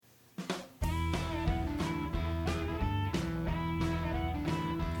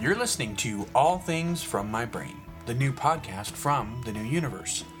You're listening to All Things From My Brain, the new podcast from The New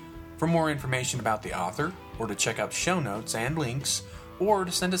Universe. For more information about the author, or to check out show notes and links, or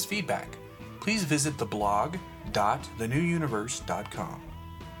to send us feedback, please visit the blog.thenewuniverse.com.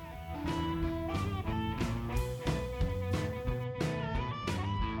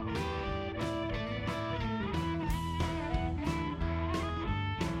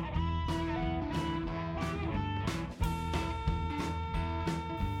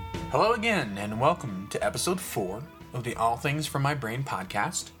 Hello again, and welcome to episode 4 of the All Things From My Brain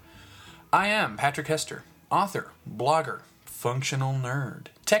podcast. I am Patrick Hester, author, blogger, functional nerd,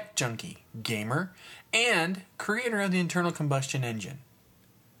 tech junkie, gamer, and creator of the internal combustion engine.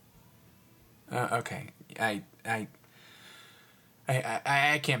 Okay, I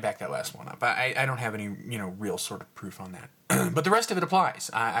can't back that last one up. I don't have any, real sort of proof on that. But the rest of it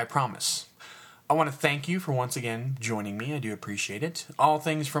applies, I promise. I want to thank you for once again joining me. I do appreciate it. All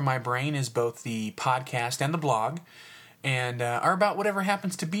Things From My Brain is both the podcast and the blog, and are about whatever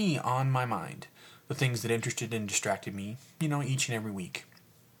happens to be on my mind. The things that interested and distracted me, each and every week,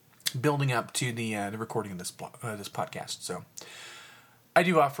 building up to the recording of this podcast. So I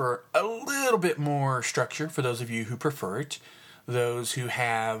do offer a little bit more structure for those of you who prefer it. Those who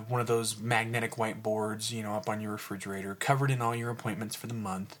have one of those magnetic whiteboards, up on your refrigerator, covered in all your appointments for the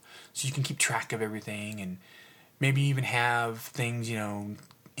month, so you can keep track of everything, and maybe even have things, in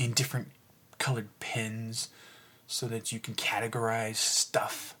different colored pens, so that you can categorize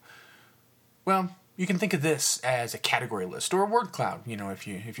stuff. Well, you can think of this as a category list or a word cloud, if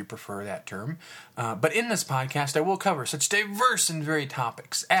you prefer that term. But in this podcast, I will cover such diverse and varied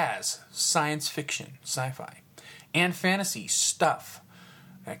topics as science fiction, sci-fi, and fantasy stuff.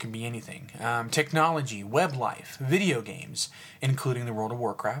 That can be anything. Technology, web life, video games, including the World of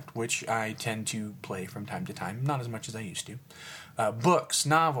Warcraft, which I tend to play from time to time, not as much as I used to. Books,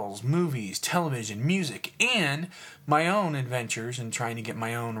 novels, movies, television, music, and my own adventures in trying to get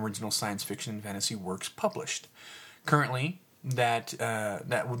my own original science fiction and fantasy works published. Currently, that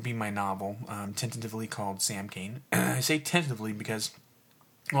would be my novel, tentatively called Sam Cain. I say tentatively because,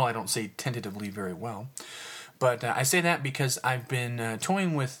 I don't say tentatively very well. But I say that because I've been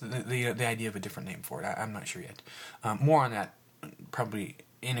toying with the idea of a different name for it. I'm not sure yet. More on that probably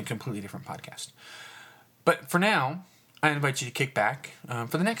in a completely different podcast. But for now, I invite you to kick back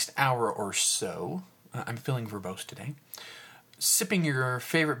for the next hour or so. I'm feeling verbose today. Sipping your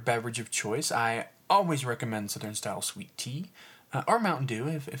favorite beverage of choice. I always recommend Southern style sweet tea. Or Mountain Dew,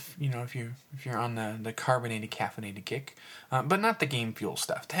 if you're on the carbonated, caffeinated kick, but not the game fuel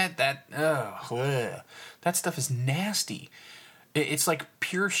stuff. That stuff is nasty. It's like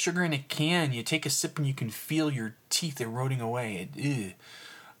pure sugar in a can. You take a sip and you can feel your teeth eroding away.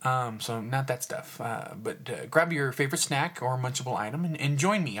 So not that stuff. But grab your favorite snack or munchable item and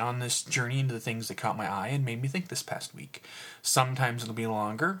join me on this journey into the things that caught my eye and made me think this past week. Sometimes it'll be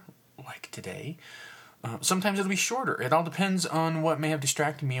longer, like today. Sometimes it'll be shorter. It all depends on what may have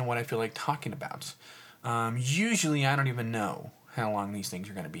distracted me and what I feel like talking about. Usually I don't even know how long these things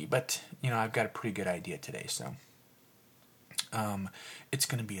are going to be, but, I've got a pretty good idea today, so it's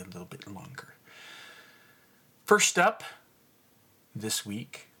going to be a little bit longer. First up, this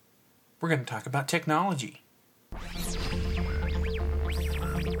week, we're going to talk about technology.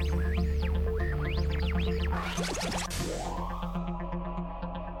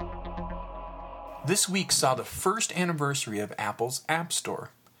 This week saw the first anniversary of Apple's App Store.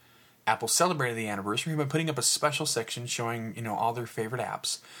 Apple celebrated the anniversary by putting up a special section showing, all their favorite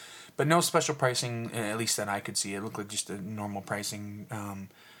apps. But no special pricing, at least that I could see. It looked like just a normal pricing,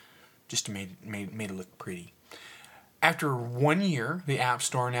 just made it look pretty. After 1 year, the App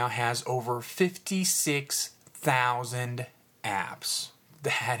Store now has over 56,000 apps.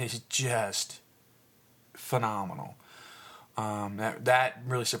 That is just phenomenal. That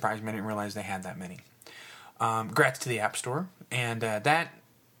really surprised me. I didn't realize they had that many. Congrats to the App Store, and that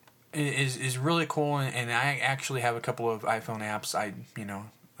is really cool. And I actually have a couple of iPhone apps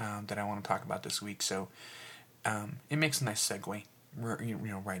that I want to talk about this week. So it makes a nice segue,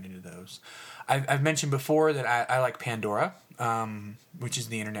 right into those. I've mentioned before that I like Pandora, which is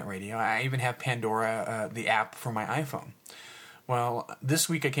the internet radio. I even have Pandora, the app for my iPhone. Well, this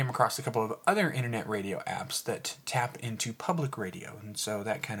week I came across a couple of other internet radio apps that tap into public radio, and so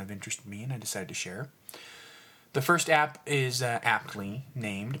that kind of interested me, and I decided to share. The first app is aptly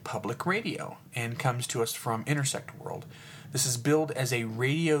named Public Radio, and comes to us from Intersect World. This is billed as a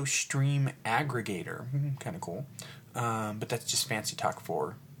radio stream aggregator. Kind of cool, but that's just fancy talk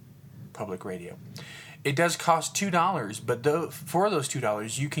for public radio. It does cost $2, but for those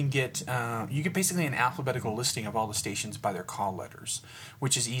 $2, you can get basically an alphabetical listing of all the stations by their call letters,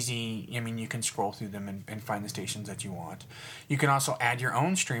 which is easy. I mean, you can scroll through them and find the stations that you want. You can also add your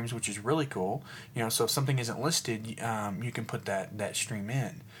own streams, which is really cool. So if something isn't listed, you can put that stream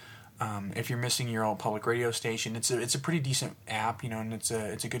in. If you're missing your old public radio station, it's a pretty decent app, and it's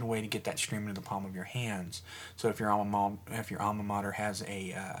a good way to get that stream into the palm of your hands. So if your alma mater has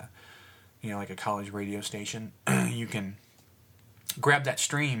a like a college radio station, you can grab that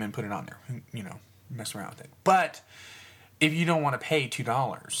stream and put it on there, mess around with it. But if you don't want to pay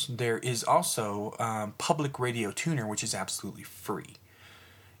 $2, there is also Public Radio Tuner, which is absolutely free.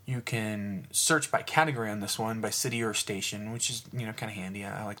 You can search by category on this one, by city or station, which is, kind of handy.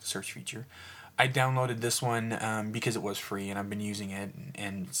 I like the search feature. I downloaded this one because it was free, and I've been using it.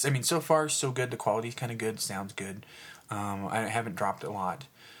 And I mean, so far, so good. The quality's kind of good. Sounds good. I haven't dropped a lot.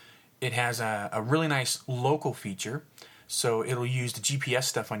 It has a really nice local feature, so it'll use the GPS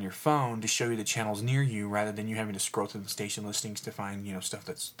stuff on your phone to show you the channels near you, rather than you having to scroll through the station listings to find stuff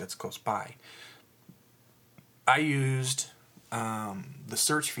that's close by. I used the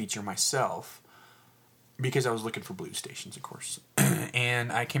search feature myself because I was looking for blues stations, of course,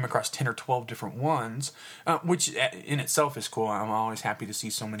 and I came across 10 or 12 different ones, which in itself is cool. I'm always happy to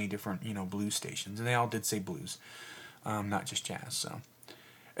see so many different blues stations, and they all did say blues, not just jazz. So.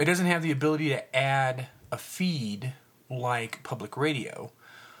 It doesn't have the ability to add a feed like public radio,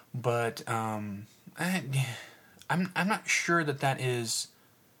 but I'm not sure that is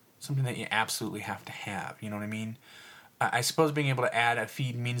something that you absolutely have to have. You know what I mean? I suppose being able to add a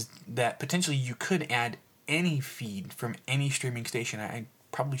feed means that potentially you could add any feed from any streaming station. I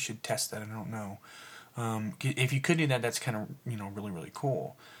probably should test that. I don't know. If you could do that, that's kind of really, really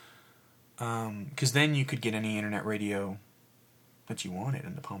cool. Because then you could get any internet radio that you wanted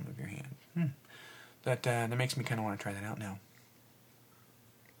in the palm of your hand. That makes me kind of want to try that out now.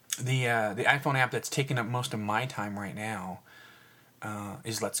 The iPhone app that's taking up most of my time right now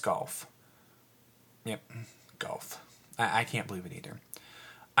is Let's Golf. Yep, golf. I can't believe it either.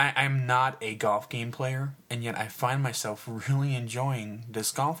 I'm not a golf game player, and yet I find myself really enjoying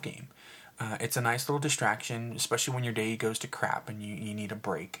this golf game. It's a nice little distraction, especially when your day goes to crap and you need a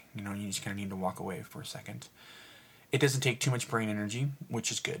break. You just kind of need to walk away for a second. It doesn't take too much brain energy, which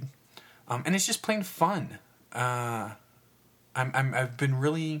is good, and it's just plain fun. I've been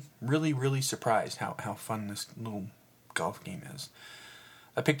really, really, really surprised how fun this little golf game is.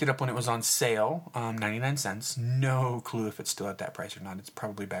 I picked it up when it was on sale, 99 cents. No clue if it's still at that price or not. It's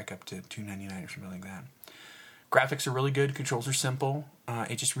probably back up to $2.99 or something like that. Graphics are really good. Controls are simple.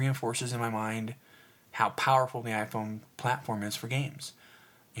 It just reinforces in my mind how powerful the iPhone platform is for games.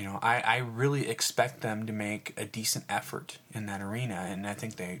 I really expect them to make a decent effort in that arena, and I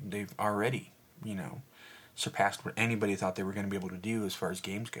think they've already, surpassed what anybody thought they were going to be able to do as far as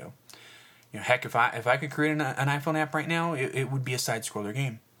games go. Heck, if I could create an iPhone app right now, it would be a side-scroller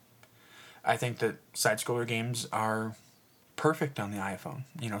game. I think that side-scroller games are perfect on the iPhone.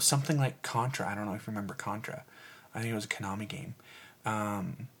 Something like Contra. I don't know if you remember Contra. I think it was a Konami game.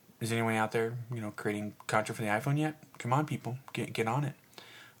 Is anyone out there, creating Contra for the iPhone yet? Come on, people, get on it.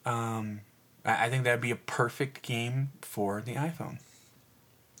 I think that'd be a perfect game for the iPhone.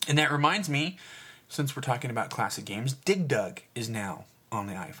 And that reminds me, since we're talking about classic games, Dig Dug is now on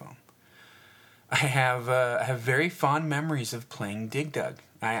the iPhone. I have very fond memories of playing Dig Dug.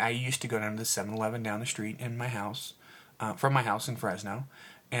 I used to go down to the 7-Eleven down the street in my house, from my house in Fresno,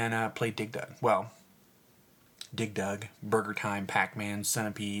 and play Dig Dug. Well, Dig Dug, Burger Time, Pac-Man,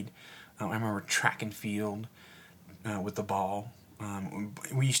 Centipede. I remember Track and Field with the ball.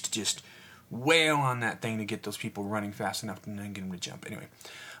 We used to just wail on that thing to get those people running fast enough and then get them to jump. Anyway,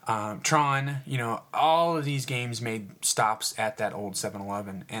 Tron, all of these games made stops at that old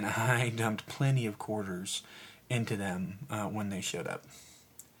 7-Eleven, and I dumped plenty of quarters into them when they showed up.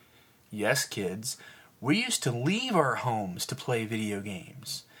 Yes, kids, we used to leave our homes to play video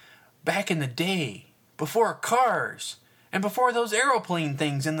games. Back in the day, before cars, and before those aeroplane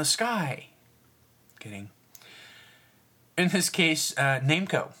things in the sky. Kidding. In this case,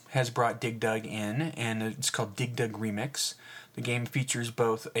 Namco has brought Dig Dug in, and it's called Dig Dug Remix. The game features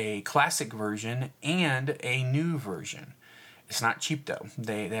both a classic version and a new version. It's not cheap, though.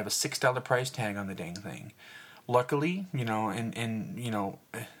 They have a $6 price tag on the dang thing. Luckily,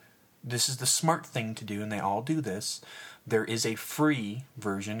 this is the smart thing to do, and they all do this. There is a free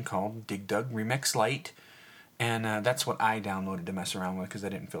version called Dig Dug Remix Lite, and that's what I downloaded to mess around with because I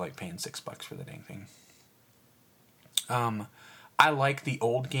didn't feel like paying $6 for the dang thing. I like the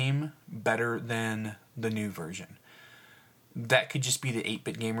old game better than the new version. That could just be the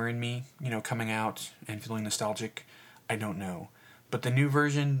 8-bit gamer in me, coming out and feeling nostalgic. I don't know. But the new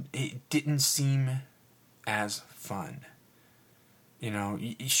version, it didn't seem as fun.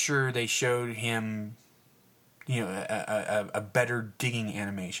 Sure, they showed him, a better digging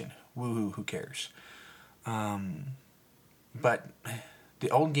animation. Woohoo, who cares? But the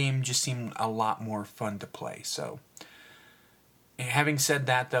old game just seemed a lot more fun to play. So, having said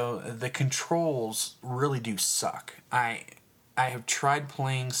that, though, the controls really do suck. I have tried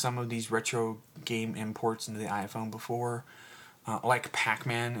playing some of these retro game imports into the iPhone before, like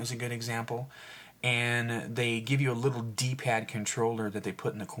Pac-Man is a good example, and they give you a little D-pad controller that they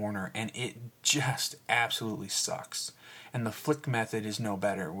put in the corner, and it just absolutely sucks. And the flick method is no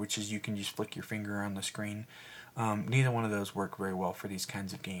better, which is you can just flick your finger on the screen. Neither one of those work very well for these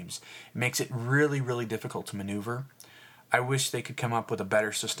kinds of games. It makes it really, really difficult to maneuver. I wish they could come up with a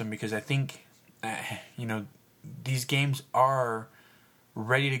better system, because I think, these games are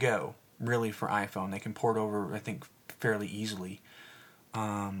ready to go, really, for iPhone. They can port over, I think, fairly easily.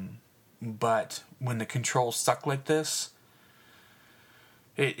 But when the controls suck like this,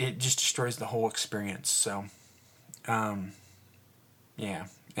 it just destroys the whole experience. So, yeah.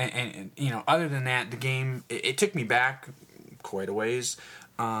 And other than that, the game, it took me back quite a ways,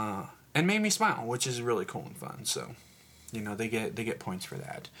 and made me smile, which is really cool and fun. So, they get points for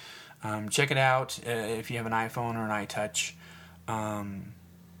that. Check it out if you have an iPhone or an iTouch.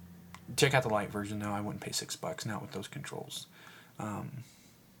 Check out the light version, though. I wouldn't pay $6, not with those controls.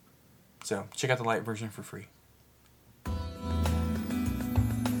 So check out the light version for free.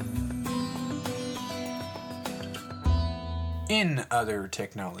 In other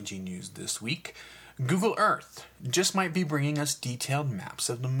technology news this week, Google Earth just might be bringing us detailed maps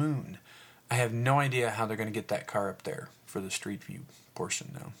of the moon. I have no idea how they're going to get that car up there for the Street View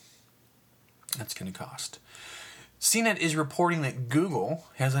portion, though. That's going to cost. CNET is reporting that Google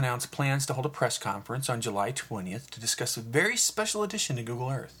has announced plans to hold a press conference on July 20th to discuss a very special addition to Google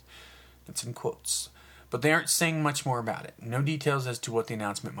Earth. That's in quotes. But they aren't saying much more about it. No details as to what the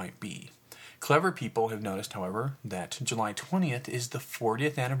announcement might be. Clever people have noticed, however, that July 20th is the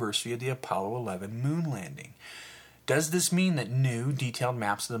 40th anniversary of the Apollo 11 moon landing. Does this mean that new, detailed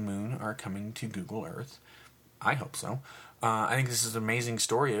maps of the moon are coming to Google Earth? I hope so. I think this is an amazing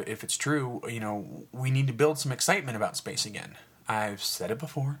story. If it's true, we need to build some excitement about space again. I've said it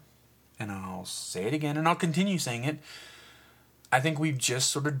before, and I'll say it again, and I'll continue saying it. I think we've just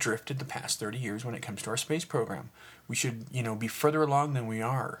sort of drifted the past 30 years when it comes to our space program. We should, be further along than we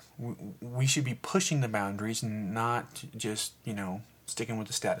are. We should be pushing the boundaries and not just, sticking with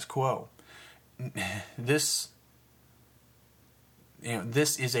the status quo. This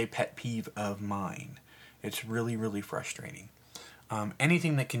is a pet peeve of mine. It's really, really frustrating.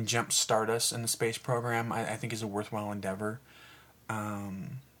 Anything that can jumpstart us in the space program, I think is a worthwhile endeavor.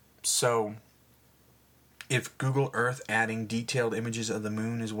 So, if Google Earth adding detailed images of the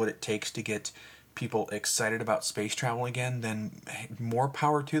moon is what it takes to get people excited about space travel again, then more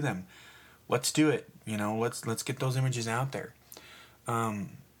power to them. Let's do it. Let's get those images out there.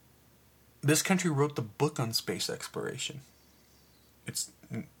 This country wrote the book on space exploration. It's,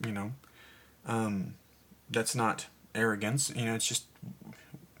 that's not arrogance. It's just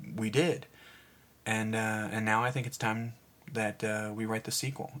we did, and now I think it's time that we write the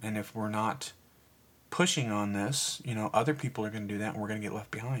sequel. And if we're not pushing on this, other people are going to do that, and we're going to get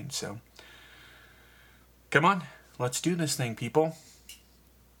left behind. So, come on, let's do this thing, people.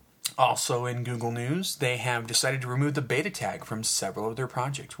 Also in Google News, they have decided to remove the beta tag from several of their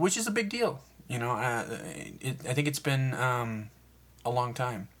projects, which is a big deal. I think it's been a long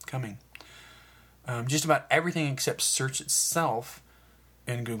time coming. Just about everything except search itself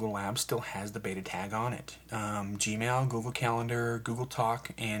in Google Labs still has the beta tag on it. Gmail, Google Calendar, Google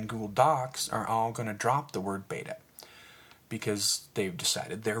Talk, and Google Docs are all going to drop the word beta because they've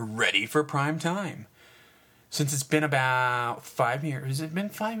decided they're ready for prime time. Since it's been about 5 years, has it been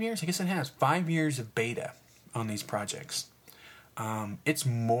 5 years? I guess it has. 5 years of beta on these projects. It's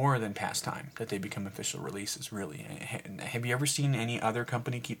more than past time that they become official releases, really. Have you ever seen any other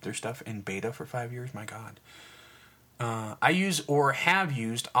company keep their stuff in beta for 5 years? My God. I use or have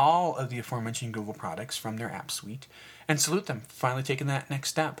used all of the aforementioned Google products from their app suite and salute them for finally taking that next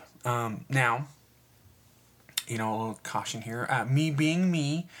step. Now, a little caution here. Me being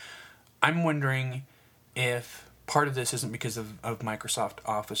me, I'm wondering if part of this isn't because of Microsoft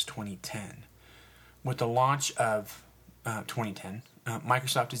Office 2010. With the launch of 2010,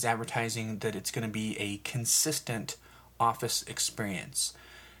 Microsoft is advertising that it's going to be a consistent Office experience,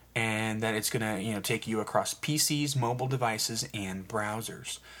 and that it's going to take you across PCs, mobile devices, and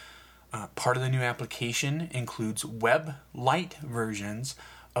browsers. Part of the new application includes web light versions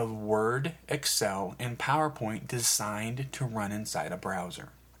of Word, Excel, and PowerPoint designed to run inside a browser.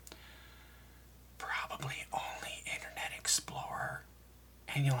 Probably only Internet Explorer,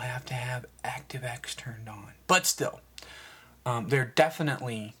 and you'll have to have ActiveX turned on. But still, they're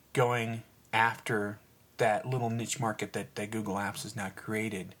definitely going after that little niche market that Google Apps has now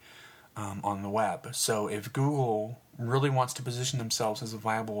created on the web. So if Google really wants to position themselves as a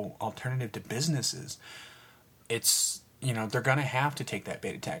viable alternative to businesses, it's, they're going to have to take that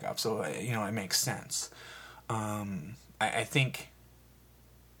beta tag off. So, it makes sense. I think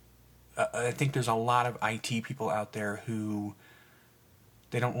there's a lot of IT people out there who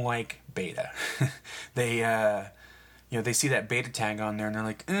they don't like beta. They see that beta tag on there and they're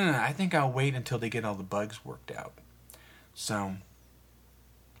like, I think I'll wait until they get all the bugs worked out. So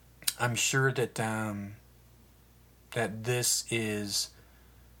I'm sure that that this is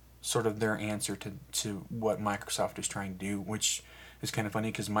sort of their answer to what Microsoft is trying to do, which is kind of funny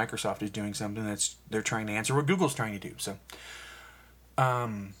because Microsoft is doing something they're trying to answer what Google's trying to do. So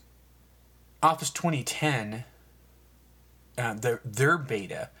Office 2010, their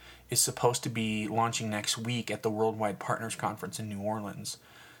beta is supposed to be launching next week at the Worldwide Partners Conference in New Orleans.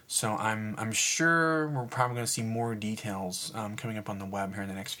 So I'm sure we're probably going to see more details coming up on the web here in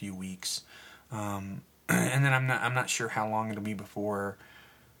the next few weeks. And then I'm not sure how long it'll be before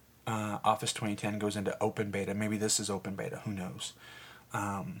Office 2010 goes into open beta. Maybe this is open beta. Who knows?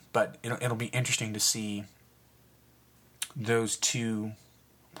 But it'll be interesting to see those two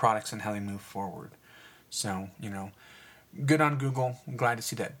products and how they move forward. So good on Google. I'm glad to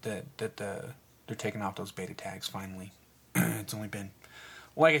see that they're taking off those beta tags finally. It's only been,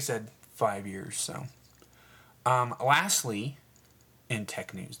 like I said, 5 years. So, lastly, in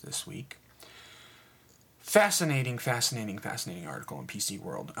tech news this week, fascinating article in PC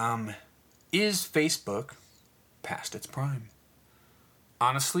World. Is Facebook past its prime?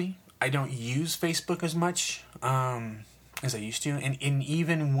 Honestly, I don't use Facebook as much as I used to, and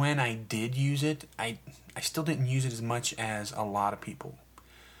even when I did use it, I still didn't use it as much as a lot of people.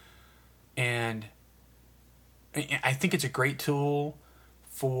 And I think it's a great tool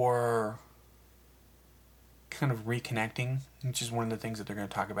for kind of reconnecting, which is one of the things that they're going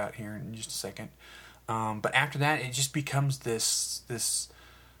to talk about here in just a second. But after that, it just becomes this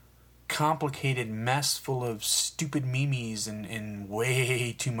complicated mess full of stupid memes and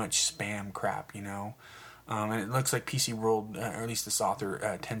way too much spam crap, And it looks like PC World, or at least this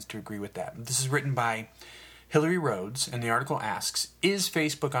author, tends to agree with that. This is written by Hillary Rhodes, and the article asks, is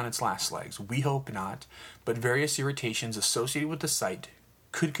Facebook on its last legs? We hope not, but various irritations associated with the site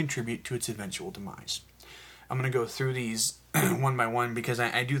could contribute to its eventual demise. I'm going to go through these one by one because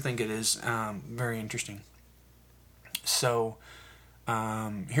I do think it is very interesting. So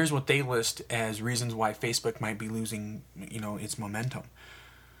here's what they list as reasons why Facebook might be losing, its momentum.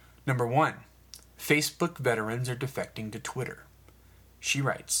 Number 1, Facebook veterans are defecting to Twitter. She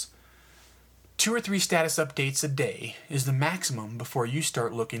writes, 2 or 3 status updates a day is the maximum before you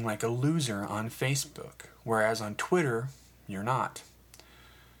start looking like a loser on Facebook, whereas on Twitter, you're not.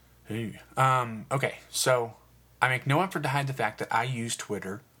 Okay, so I make no effort to hide the fact that I use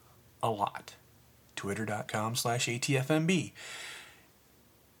Twitter a lot. Twitter.com/ATFMB.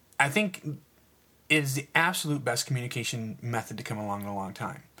 I think it is the absolute best communication method to come along in a long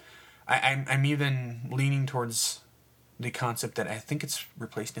time. I'm even leaning towards the concept that I think it's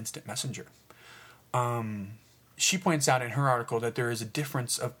replaced Instant Messenger. She points out in her article that there is a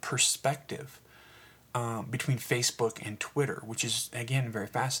difference of perspective between Facebook and Twitter, which is, again, very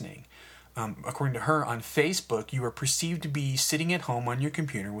fascinating. According to her, on Facebook, you are perceived to be sitting at home on your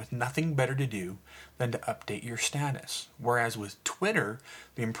computer with nothing better to do than to update your status. Whereas with Twitter,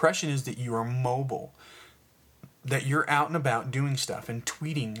 the impression is that you are mobile, that you're out and about doing stuff and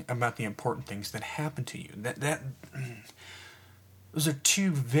tweeting about the important things that happen to you. Those are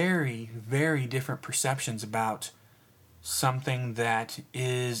two very, very different perceptions about something that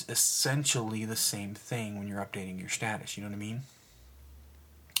is essentially the same thing when you're updating your status. You know what I mean?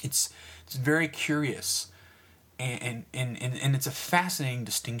 It's very curious, and it's a fascinating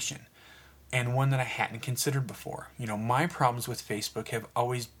distinction, and one that I hadn't considered before. My problems with Facebook have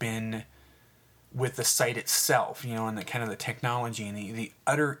always been with the site itself, and the kind of the technology and the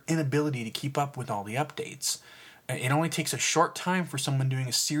utter inability to keep up with all the updates. It only takes a short time for someone doing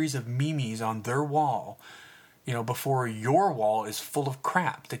a series of memes on their wall, before your wall is full of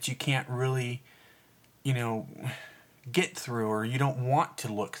crap that you can't really, get through, or you don't want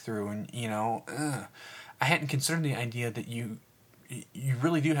to look through. And, I hadn't considered the idea that you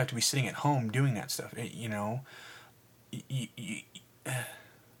really do have to be sitting at home doing that stuff.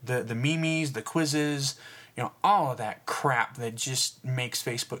 the memes, the quizzes, all of that crap that just makes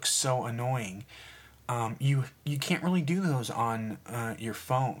Facebook so annoying. You can't really do those on your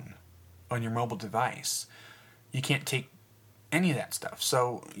phone, on your mobile device. You can't take any of that stuff.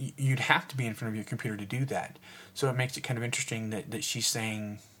 So you'd have to be in front of your computer to do that. So it makes it kind of interesting that she's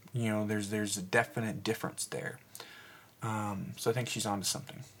saying, there's a definite difference there. So I think she's onto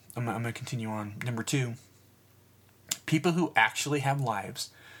something. I'm going to continue on. Number 2, people who actually have lives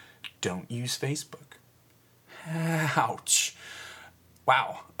don't use Facebook. Ouch.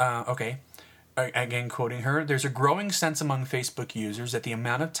 Wow. Okay. Again, quoting her, there's a growing sense among Facebook users that the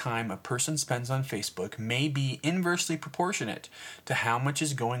amount of time a person spends on Facebook may be inversely proportionate to how much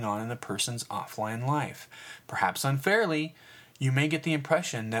is going on in the person's offline life. Perhaps unfairly, you may get the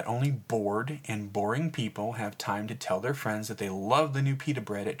impression that only bored and boring people have time to tell their friends that they love the new pita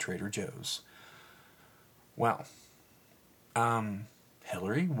bread at Trader Joe's. Well,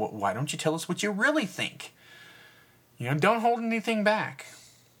 Hillary, why don't you tell us what you really think? Don't hold anything back.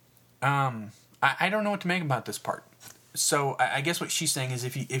 I don't know what to make about this part. So I guess what she's saying is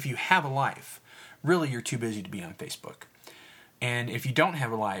if you have a life, really you're too busy to be on Facebook. And if you don't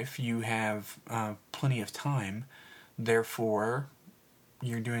have a life, you have plenty of time. Therefore,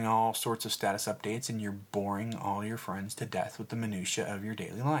 you're doing all sorts of status updates and you're boring all your friends to death with the minutia of your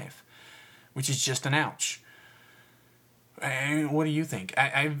daily life, which is just an ouch. What do you think?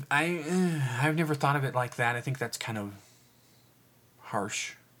 I've never thought of it like that. I think that's kind of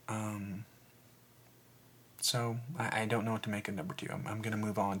harsh. So I don't know what to make of number 2. I'm going to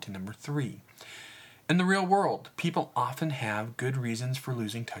move on to number 3. In the real world, people often have good reasons for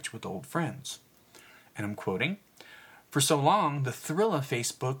losing touch with old friends. And I'm quoting, "For so long, the thrill of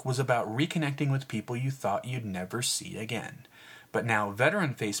Facebook was about reconnecting with people you thought you'd never see again. But now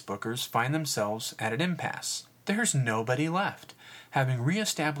veteran Facebookers find themselves at an impasse. There's nobody left. Having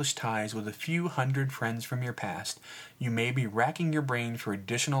re-established ties with a few hundred friends from your past, you may be racking your brain for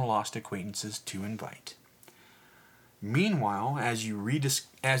additional lost acquaintances to invite. Meanwhile, as your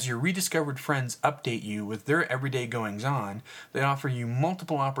rediscovered friends update you with their everyday goings-on, they offer you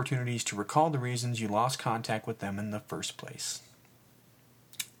multiple opportunities to recall the reasons you lost contact with them in the first place."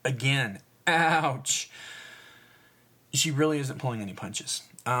 Again, ouch. She really isn't pulling any punches.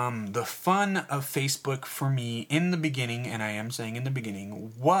 The fun of Facebook for me in the beginning, and I am saying in the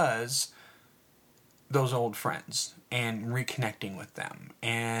beginning, was those old friends and reconnecting with them.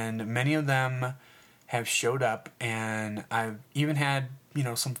 And many of them have showed up, and I've even had,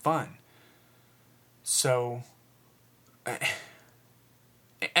 some fun. So,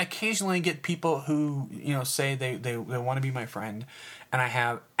 occasionally I get people who, say they want to be my friend, and I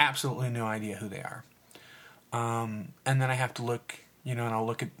have absolutely no idea who they are. And then I have to look, and I'll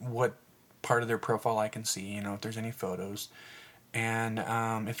look at what part of their profile I can see, if there's any photos. And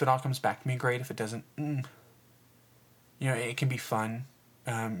if it all comes back to me, great. If it doesn't, it can be fun.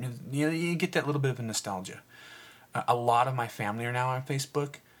 You get that little bit of a nostalgia. A lot of my family are now on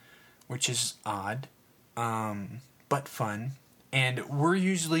Facebook, which is odd, but fun. And we're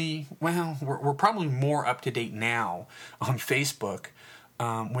usually, we're probably more up to date now on Facebook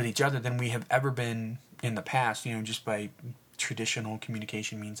with each other than we have ever been in the past, just by traditional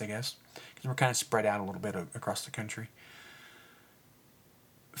communication means, I guess, because we're kind of spread out a little bit across the country.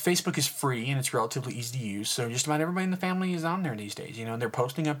 Facebook is free and it's relatively easy to use, so just about everybody in the family is on there these days. They're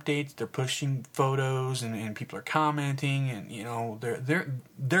posting updates, they're pushing photos, and people are commenting, and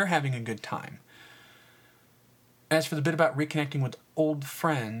they're having a good time. As for the bit about reconnecting with old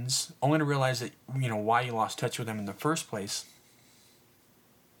friends, only to realize that why you lost touch with them in the first place,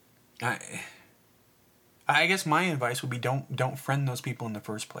 I guess my advice would be don't friend those people in the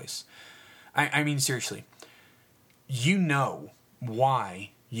first place. I mean, seriously,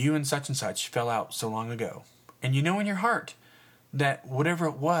 why you and such fell out so long ago. And in your heart that whatever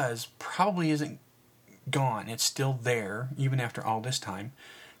it was probably isn't gone. It's still there, even after all this time.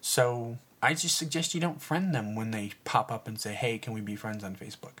 So I just suggest you don't friend them when they pop up and say, hey, can we be friends on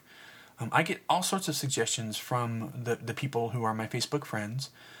Facebook? I get all sorts of suggestions from the people who are my Facebook friends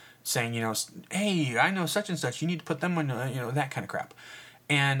saying, hey, I know such and such, you need to put them on, that kind of crap.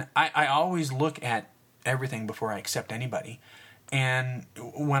 And I always look at everything before I accept anybody. And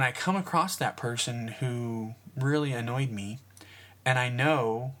when I come across that person who really annoyed me, and I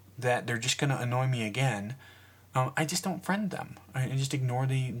know that they're just going to annoy me again, I just don't friend them. I just ignore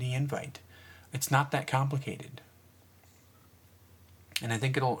the invite. It's not that complicated. And I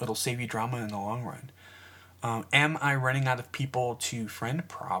think it'll save you drama in the long run. Am I running out of people to friend?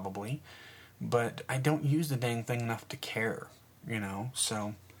 Probably. But I don't use the dang thing enough to care,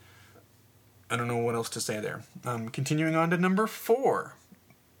 so I don't know what else to say there. Continuing on to number 4.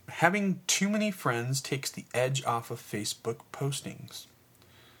 Having too many friends takes the edge off of Facebook postings.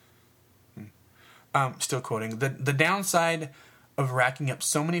 Still quoting, the downside of racking up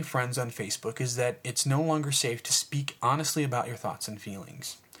so many friends on Facebook is that it's no longer safe to speak honestly about your thoughts and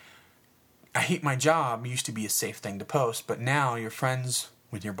feelings. I hate my job used to be a safe thing to post, but now you're friends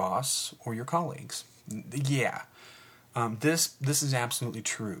with your boss or your colleagues. Yeah, this is absolutely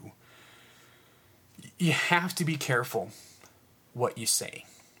true. You have to be careful what you say.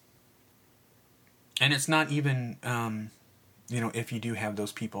 And it's not even, if you do have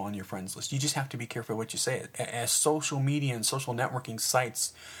those people on your friends list, you just have to be careful what you say. As social media and social networking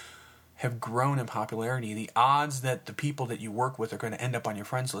sites have grown in popularity, the odds that the people that you work with are going to end up on your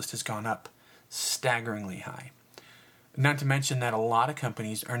friends list has gone up staggeringly high. Not to mention that a lot of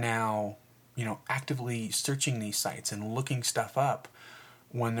companies are now, actively searching these sites and looking stuff up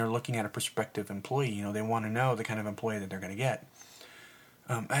when they're looking at a prospective employee. They want to know the kind of employee that they're going to get.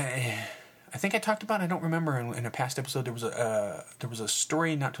 I think I talked about, I don't remember, in a past episode, there was a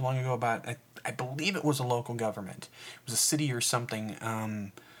story not too long ago about, I believe it was a local government. It was a city or something,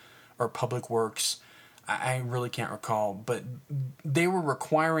 or public works. I really can't recall, but they were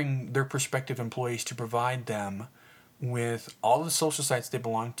requiring their prospective employees to provide them with all the social sites they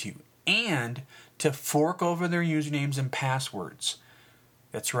belong to and to fork over their usernames and passwords.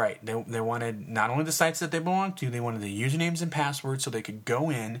 That's right. They wanted not only the sites that they belong to, they wanted the usernames and passwords so they could go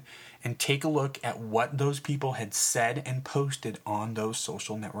in and take a look at what those people had said and posted on those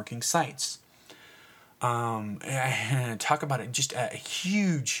social networking sites. Talk about it, just a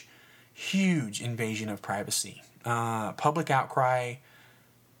huge invasion of privacy. Public outcry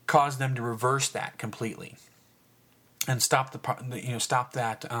caused them to reverse that completely and stop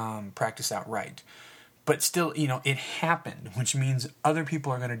that practice outright. But still, it happened, which means other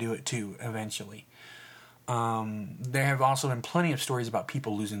people are going to do it too eventually. There have also been plenty of stories about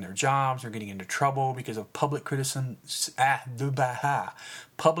people losing their jobs or getting into trouble because of public criticisms,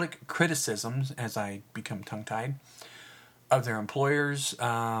 as I become tongue-tied, of their employers,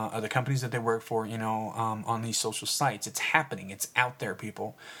 of the companies that they work for, on these social sites. It's happening. It's out there,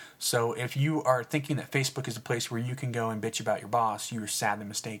 people. So if you are thinking that Facebook is a place where you can go and bitch about your boss, you're sadly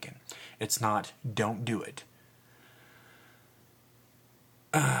mistaken. It's not. Don't do it.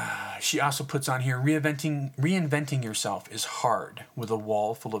 She also puts on here, reinventing yourself is hard with a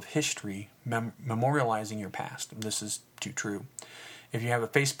wall full of history memorializing your past. This is too true. If you have a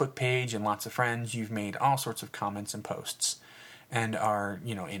Facebook page and lots of friends, you've made all sorts of comments and posts and are,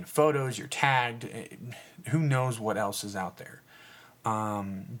 in photos, you're tagged. Who knows what else is out there?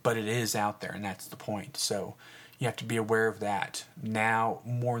 But it is out there, and that's the point. So you have to be aware of that now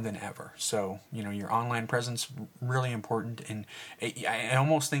more than ever. So, your online presence, really important. And I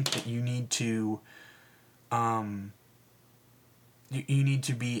almost think that you need to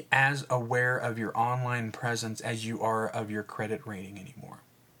be as aware of your online presence as you are of your credit rating anymore,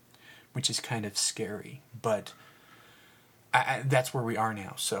 which is kind of scary. But that's where we are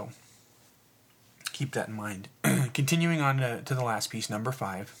now. So keep that in mind. Continuing on to the last piece, number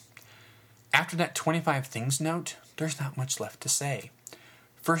 5. After that 25 things note, there's not much left to say.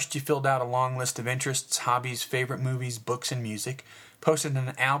 First, you filled out a long list of interests, hobbies, favorite movies, books, and music, posted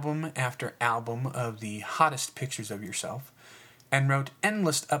an album after album of the hottest pictures of yourself, and wrote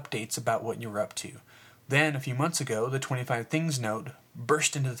endless updates about what you were up to. Then, a few months ago, the 25 things note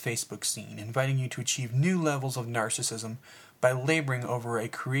burst into the Facebook scene, inviting you to achieve new levels of narcissism by laboring over a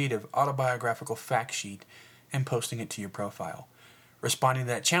creative autobiographical fact sheet and posting it to your profile. Responding to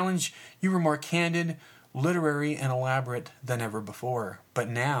that challenge, you were more candid, literary, and elaborate than ever before. But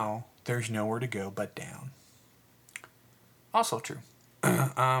now, there's nowhere to go but down. Also true.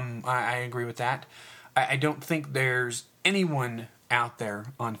 I agree with that. I don't think there's anyone out there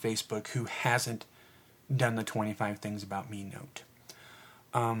on Facebook who hasn't done the 25 things about me note.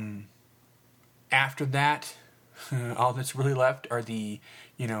 After that, all that's really left are the,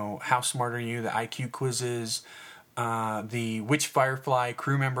 how smart are you, the IQ quizzes, the which Firefly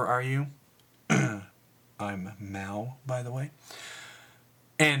crew member are you? I'm Mao, by the way.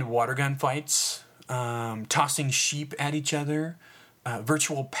 And water gun fights, tossing sheep at each other,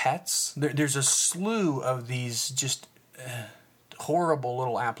 virtual pets. There's a slew of these just horrible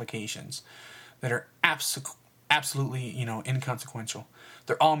little applications that are absolutely, inconsequential.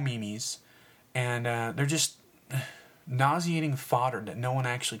 They're all memes, and they're just nauseating fodder that no one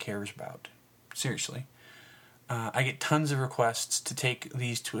actually cares about. Seriously. I get tons of requests to take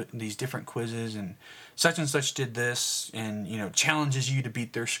these different quizzes, and such did this, and challenges you to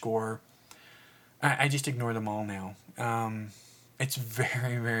beat their score. I just ignore them all now. It's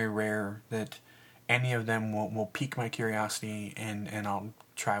very, very rare that any of them will pique my curiosity, and I'll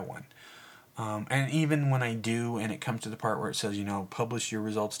try one. And even when I do, and it comes to the part where it says, publish your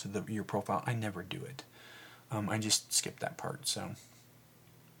results to your profile, I never do it. I just skip that part. So,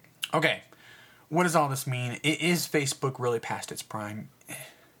 okay, what does all this mean? Is Facebook really past its prime?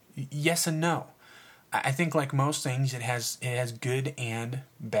 Yes and no. I think, like most things, it has good and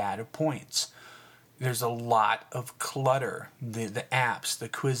bad points. There's a lot of clutter. The apps, the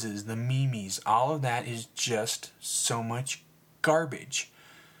quizzes, the memes, all of that is just so much garbage.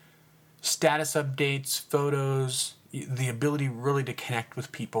 Status updates, photos, the ability really to connect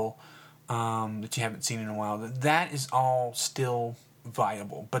with people that you haven't seen in a while, that is all still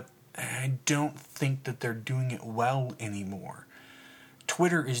viable. But I don't think that they're doing it well anymore.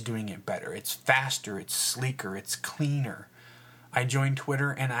 Twitter is doing it better. It's faster, it's sleeker, it's cleaner. I joined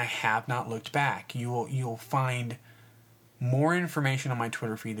Twitter and I have not looked back. You'll find more information on my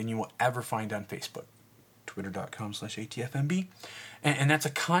Twitter feed than you will ever find on Facebook. Twitter.com/ATFMB. And that's a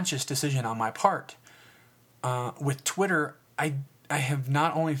conscious decision on my part. With Twitter, I have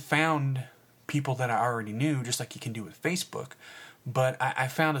not only found people that I already knew, just like you can do with Facebook, but I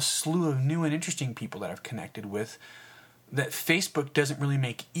found a slew of new and interesting people that I've connected with that Facebook doesn't really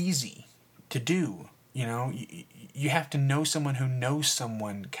make easy to do. You have to know someone who knows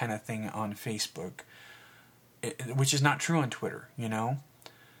someone kind of thing on Facebook, which is not true on Twitter,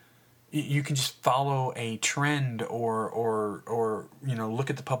 You can just follow a trend or look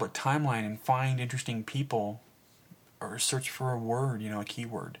at the public timeline and find interesting people or search for a word, a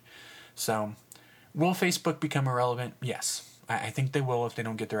keyword. So, will Facebook become irrelevant? Yes. I think they will if they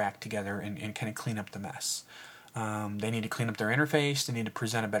don't get their act together and kind of clean up the mess. They need to clean up their interface. They need to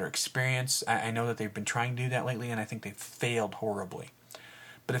present a better experience. I know that they've been trying to do that lately, and I think they've failed horribly.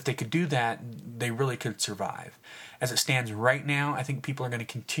 But if they could do that, they really could survive. As it stands right now, I think people are going to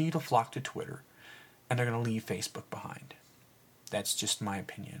continue to flock to Twitter, and they're going to leave Facebook behind. That's just my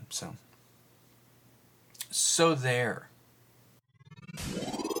opinion. So there.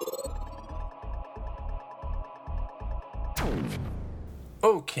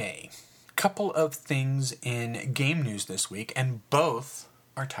 Okay. Couple of things in game news this week, and both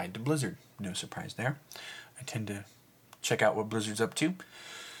are tied to Blizzard. No surprise there. I tend to check out what Blizzard's up to.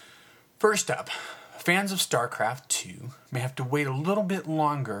 First up, fans of StarCraft 2 may have to wait a little bit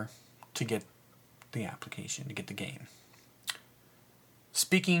longer to get the application, to get the game.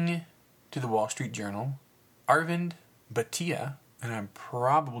 Speaking to the Wall Street Journal, Arvind Bhatia, and I'm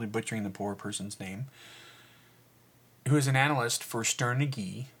probably butchering the poor person's name, who is an analyst for Stern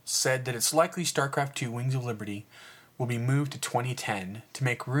Agee, said that it's likely StarCraft 2 Wings of Liberty will be moved to 2010 to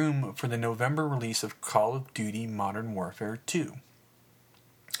make room for the November release of Call of Duty Modern Warfare 2.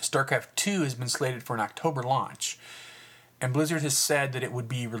 StarCraft 2 has been slated for an October launch, and Blizzard has said that it would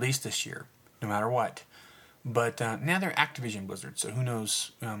be released this year, no matter what. But now they're Activision Blizzard, so who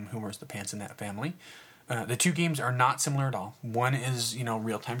knows who wears the pants in that family. The two games are not similar at all. One is,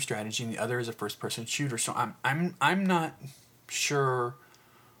 real-time strategy, and the other is a first-person shooter. So I'm not sure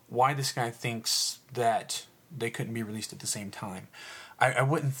why this guy thinks that they couldn't be released at the same time. I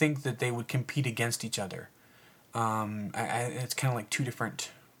wouldn't think that they would compete against each other. It's kind of like two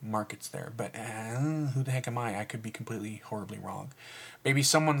different markets there. But who the heck am I? I could be completely, horribly wrong. Maybe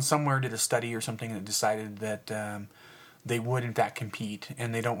someone somewhere did a study or something that decided that they would in fact compete,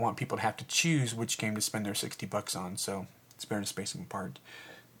 and they don't want people to have to choose which game to spend their $60 on, so it's better to space them apart.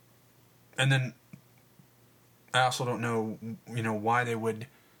 And then I also don't know, why they would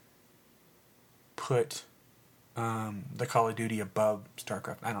put the Call of Duty above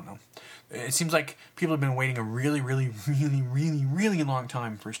StarCraft. I don't know. It seems like people have been waiting a really, really, really, really, really long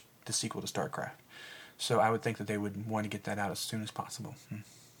time for the sequel to StarCraft. So I would think that they would want to get that out as soon as possible.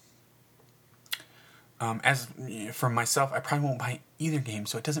 As for myself, I probably won't buy either game,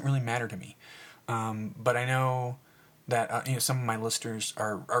 so it doesn't really matter to me. But I know that some of my listeners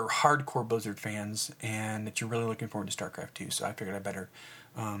are hardcore Blizzard fans, and that you're really looking forward to StarCraft 2. So I figured I better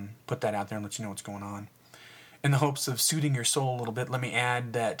put that out there and let you know what's going on. In the hopes of soothing your soul a little bit, let me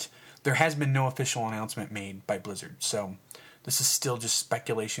add that there has been no official announcement made by Blizzard. So this is still just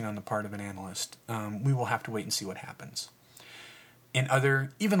speculation on the part of an analyst. We will have to wait and see what happens. In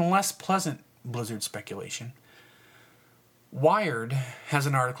other, even less pleasant Blizzard speculation, Wired has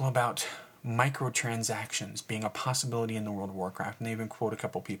an article about microtransactions being a possibility in the World of Warcraft, and they even quote a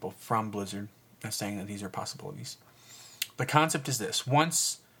couple people from Blizzard as saying that these are possibilities. The concept is this: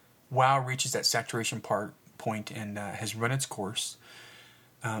 once WoW reaches that saturation point and has run its course,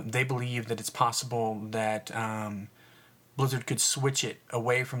 they believe that it's possible that Blizzard could switch it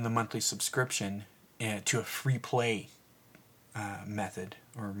away from the monthly subscription to a free play method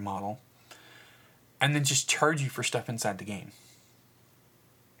or model. and then just charge you for stuff inside the game.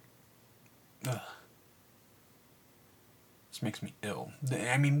 Ugh. This makes me ill.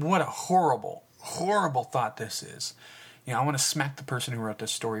 I mean, what a horrible, horrible thought this is. You know, I want to smack the person who wrote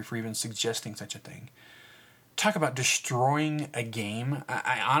this story for even suggesting such a thing. Talk about destroying a game.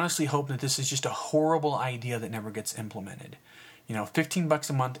 I honestly hope that this is just a horrible idea that never gets implemented. You know, $15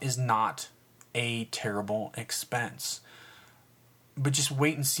 a month is not a terrible expense. But just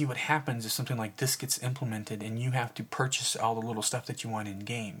wait and see what happens if something like this gets implemented and you have to purchase all the little stuff that you want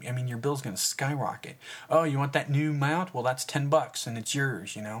in-game. I mean, your bill's going to skyrocket. Oh, you want that new mount? Well, that's $10 and it's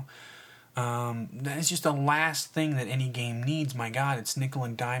yours, you know. That's just the last thing that any game needs. My God, it's nickel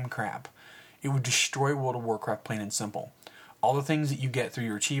and dime crap. It would destroy World of Warcraft, plain and simple. All the things that you get through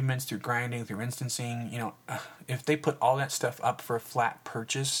your achievements, through grinding, through instancing, you know, if they put all that stuff up for a flat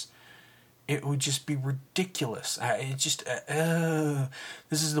purchase, it would just be ridiculous. This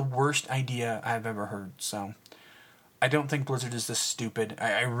is the worst idea I've ever heard. So, I don't think Blizzard is this stupid.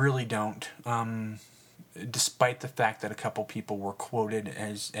 I really don't. Despite the fact that a couple people were quoted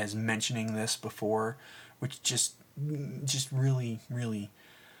as mentioning this before, which just really, really,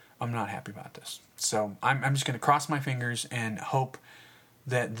 I'm not happy about this. So I'm just going to cross my fingers and hope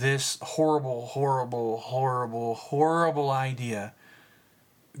that this horrible, horrible, horrible, horrible idea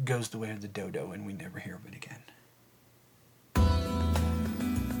goes the way of the dodo and we never hear of it again.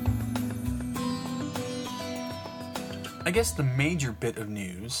 I guess the major bit of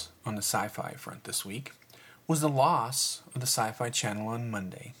news on the sci-fi front this week was the loss of the Sci-Fi Channel on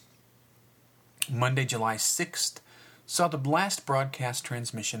Monday. Monday, July 6th, saw the last broadcast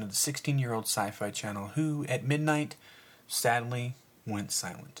transmission of the 16-year-old Sci-Fi Channel who, at midnight, sadly went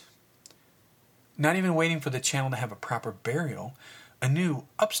silent. Not even waiting for the channel to have a proper burial, a new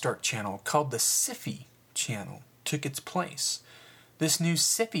upstart channel called the Sci-Fi Channel took its place. This new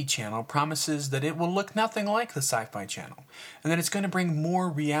Sci-Fi Channel promises that it will look nothing like the Sci-Fi Channel, and that it's going to bring more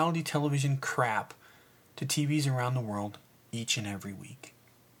reality television crap to TVs around the world each and every week.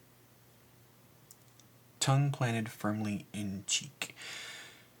 Tongue planted firmly in cheek.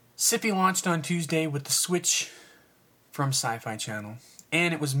 Sci-Fi launched on Tuesday with the switch from Sci-Fi Channel,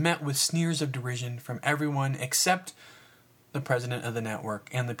 and it was met with sneers of derision from everyone except the president of the network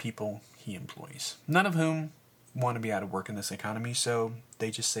and the people he employs, none of whom want to be out of work in this economy, so they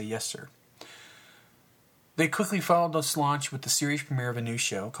just say yes, sir. They quickly followed this launch with the series premiere of a new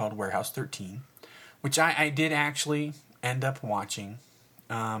show called Warehouse 13, which I did actually end up watching,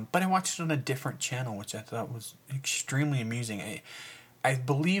 but I watched it on a different channel, which I thought was extremely amusing. I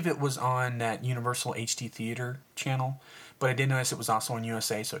believe it was on that Universal HD Theater channel, but I did notice it was also on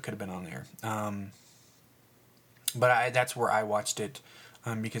USA, so it could have been on there. But that's where I watched it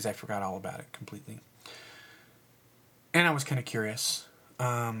because I forgot all about it completely. And I was kind of curious.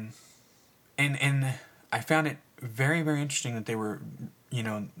 And I found it very, very interesting that they were,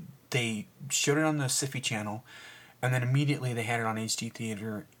 they showed it on the Sci-Fi channel, and then immediately they had it on HD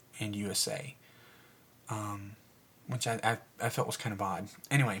Theater and USA, which I felt was kind of odd.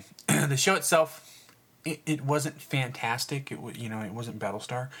 Anyway, the show itself, it wasn't fantastic. It wasn't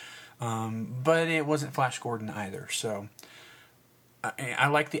Battlestar, but it wasn't Flash Gordon either. So I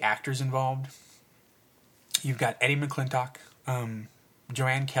like the actors involved. You've got Eddie McClintock,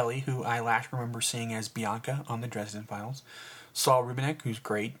 Joanne Kelly, who I last remember seeing as Bianca on the Dresden Files, Saul Rubinek, who's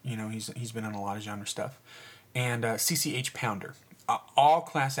great, he's been on a lot of genre stuff, and CCH Pounder. All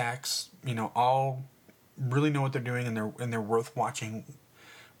class acts, all really know what they're doing, and they're worth watching.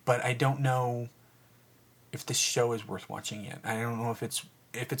 But I don't know if this show is worth watching yet. I don't know if it's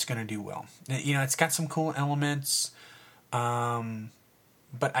going to do well. It's got some cool elements,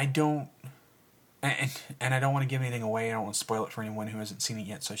 but I don't. And I don't want to give anything away. I don't want to spoil it for anyone who hasn't seen it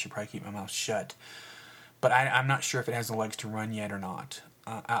yet, so I should probably keep my mouth shut. But I'm not sure if it has the legs to run yet or not.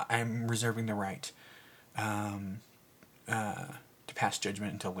 I'm reserving the right to pass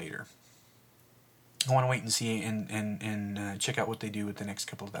judgment until later. I want to wait and see and check out what they do with the next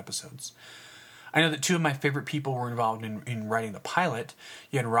couple of episodes. I know that two of my favorite people were involved in writing the pilot.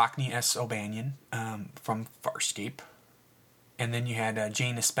 You had Rockne S. O'Banion from Farscape. And then you had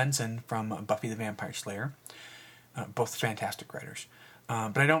Jane Espenson from Buffy the Vampire Slayer. Both fantastic writers.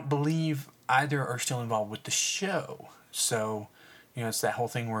 But I don't believe either are still involved with the show. So, it's that whole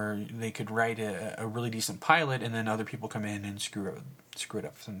thing where they could write a really decent pilot and then other people come in and screw it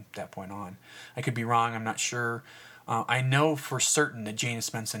up from that point on. I could be wrong. I'm not sure. I know for certain that Jane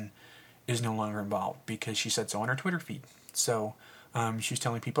Espenson is no longer involved because she said so on her Twitter feed. So she was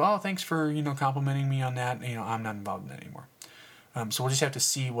telling people, oh, thanks for, complimenting me on that. I'm not involved in that anymore. So we'll just have to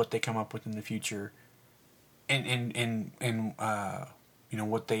see what they come up with in the future, and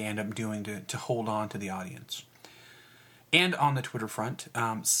what they end up doing to hold on to the audience. And on the Twitter front,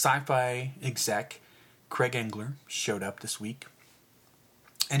 sci-fi exec Craig Engler showed up this week,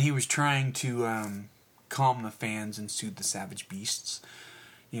 and he was trying to calm the fans and soothe the savage beasts.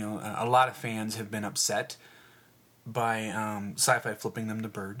 A lot of fans have been upset by Sci-Fi flipping them the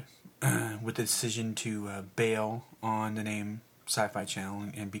bird with the decision to bail on the name Sci-Fi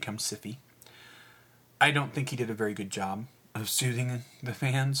Channel and become Syfy. I don't think he did a very good job of soothing the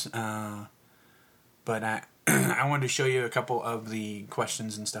fans, but I wanted to show you a couple of the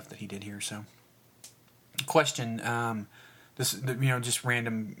questions and stuff that he did here. So, question, just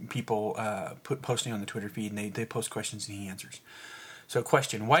random people posting on the Twitter feed, and they post questions and he answers. So,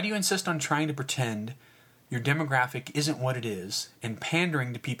 question, why do you insist on trying to pretend your demographic isn't what it is and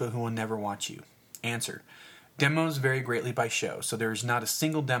pandering to people who will never watch you? Answer, demos vary greatly by show, so there is not a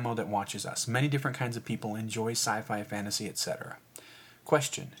single demo that watches us. Many different kinds of people enjoy sci-fi, fantasy, etc.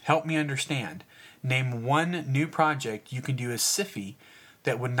 Question, help me understand. Name one new project you can do as Syfy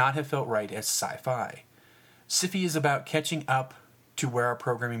that would not have felt right as sci-fi. Syfy is about catching up to where our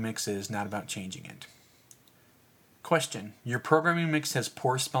programming mix is, not about changing it. Question, your programming mix has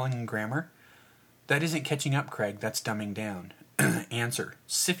poor spelling and grammar? That isn't catching up, Craig, that's dumbing down. Answer,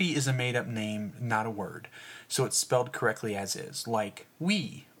 Syfy is a made-up name, not a word, so it's spelled correctly as is, like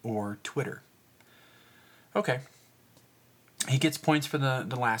we or Twitter. Okay. He gets points for the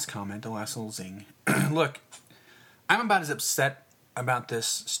last comment, the last little zing. Look, I'm about as upset about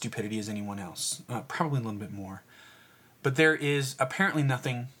this stupidity as anyone else, probably a little bit more. But there is apparently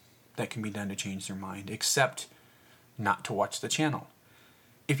nothing that can be done to change their mind, except not to watch the channel.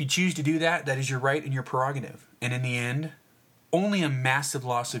 If you choose to do that, that is your right and your prerogative. And in the end, only a massive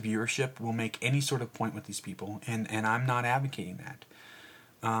loss of viewership will make any sort of point with these people, and I'm not advocating that.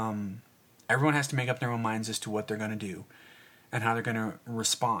 Everyone has to make up their own minds as to what they're going to do and how they're going to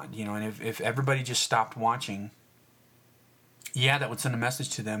respond. And if everybody just stopped watching, yeah, that would send a message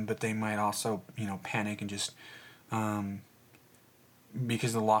to them, but they might also, panic and just,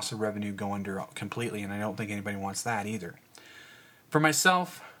 because of the loss of revenue, go under completely, and I don't think anybody wants that either. For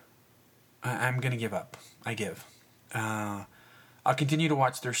myself, I'm going to give up. I give. I'll continue to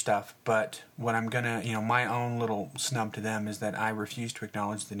watch their stuff, but what I'm going to, my own little snub to them is that I refuse to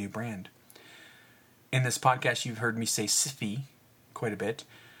acknowledge the new brand. In this podcast, you've heard me say Syfy quite a bit,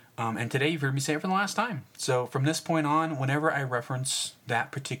 and today you've heard me say it for the last time. So from this point on, whenever I reference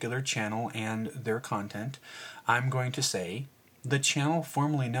that particular channel and their content, I'm going to say the channel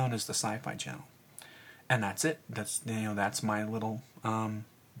formerly known as the Sci-Fi Channel. And that's it. That's my little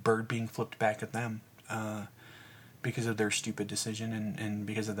bird being flipped back at them because of their stupid decision and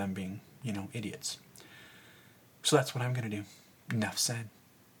because of them being, idiots. So that's what I'm going to do. Enough said.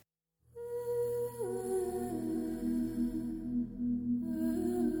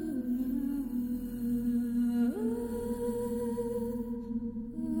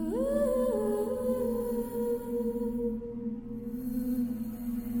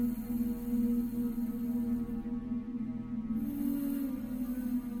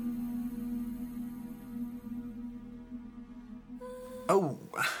 Oh,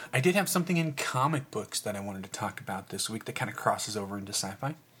 I did have something in comic books that I wanted to talk about this week that kind of crosses over into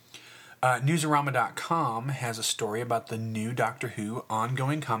sci-fi. Newsarama.com has a story about the new Doctor Who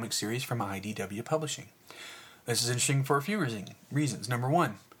ongoing comic series from IDW Publishing. This is interesting for a few reasons. Number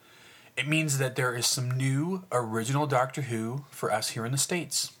one, it means that there is some new original Doctor Who for us here in the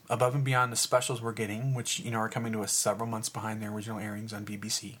States, above and beyond the specials we're getting, which are coming to us several months behind their original airings on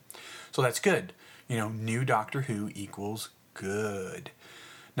BBC. So that's good. New Doctor Who equals good.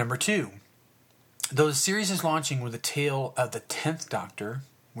 Number two, though the series is launching with a tale of the 10th Doctor,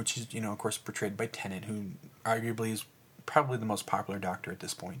 which is, of course, portrayed by Tennant, who arguably is probably the most popular Doctor at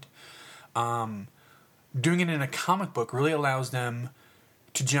this point, doing it in a comic book really allows them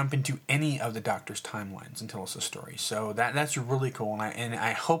to jump into any of the Doctor's timelines and tell us a story. So that's really cool, and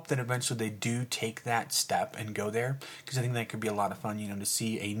I hope that eventually they do take that step and go there, because I think that could be a lot of fun, to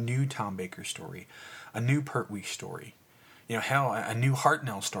see a new Tom Baker story, a new Pertwee story, a new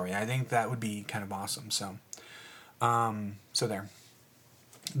Hartnell story. I think that would be kind of awesome. So there.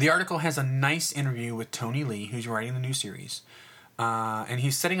 The article has a nice interview with Tony Lee, who's writing the new series. And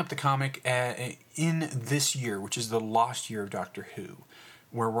he's setting up the comic in this year, which is the lost year of Doctor Who,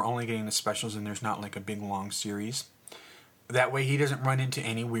 where we're only getting the specials and there's not like a big long series. That way he doesn't run into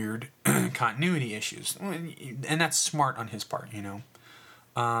any weird continuity issues. And that's smart on his part,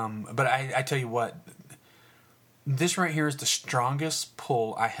 But I tell you what, this right here is the strongest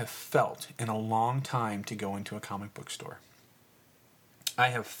pull I have felt in a long time to go into a comic book store. I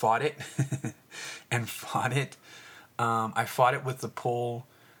have fought it and fought it I fought it with the pull,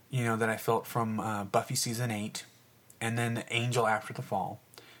 that I felt from Buffy season 8, and then Angel After the Fall,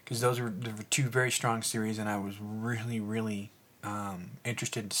 because those were two very strong series, and I was really, really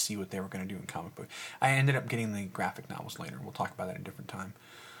interested to see what they were going to do in comic book. I ended up getting the graphic novels later. We'll talk about that at a different time.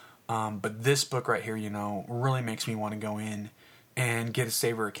 But this book right here, really makes me want to go in and get a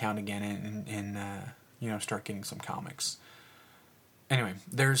Saver account again and start getting some comics. Anyway,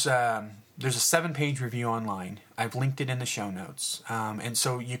 there's a 7-page review online. I've linked it in the show notes. And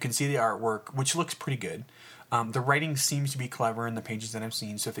so you can see the artwork, which looks pretty good. The writing seems to be clever in the pages that I've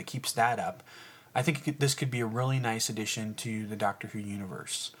seen, so if it keeps that up, I think this could be a really nice addition to the Doctor Who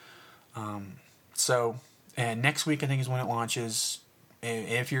universe. And next week I think is when it launches.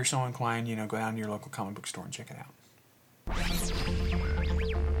 If you're so inclined, go down to your local comic book store and check it out.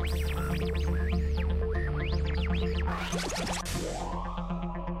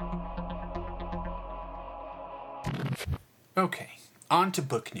 Okay, on to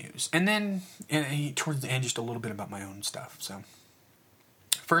book news. And then, towards the end, just a little bit about my own stuff. So,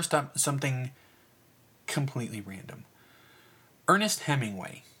 first up, something completely random. Ernest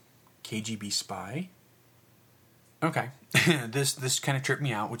Hemingway, KGB spy. Okay, this kind of tripped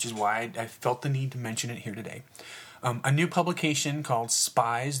me out, which is why I felt the need to mention it here today. A new publication called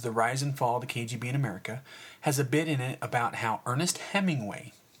Spies, The Rise and Fall of the KGB in America, has a bit in it about how Ernest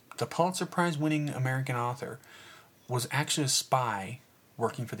Hemingway, the Pulitzer Prize-winning American author, was actually a spy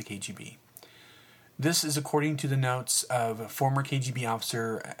working for the KGB. This is according to the notes of former KGB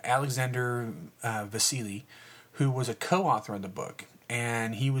officer Alexander Vasily, who was a co-author of the book,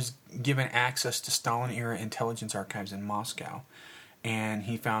 and he was given access to Stalin-era intelligence archives in Moscow, and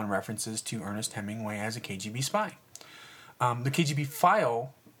he found references to Ernest Hemingway as a KGB spy. The KGB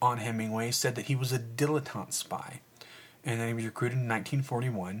file on Hemingway said that he was a dilettante spy, and that he was recruited in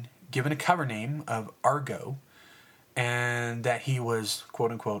 1941, given a cover name of Argo, and that he was,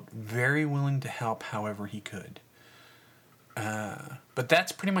 quote-unquote, very willing to help however he could. But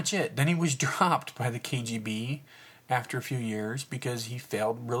that's pretty much it. Then he was dropped by the KGB after a few years because he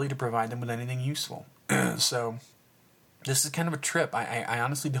failed really to provide them with anything useful. So this is kind of a trip. I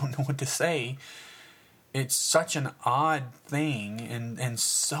honestly don't know what to say. It's such an odd thing and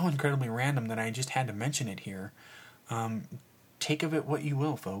so incredibly random that I just had to mention it here. Take of it what you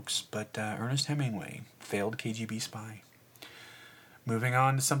will, folks, but Ernest Hemingway, failed KGB spy. Moving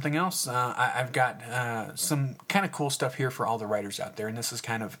on to something else, I've got some kind of cool stuff here for all the writers out there, and this is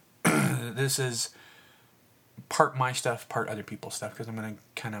kind of, this is part my stuff, part other people's stuff, because I'm going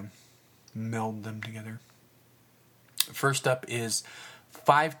to kind of meld them together. First up is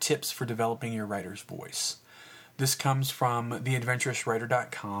 5 tips for developing your writer's voice. This comes from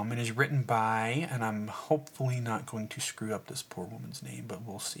theadventurouswriter.com and is written by, and I'm hopefully not going to screw up this poor woman's name, but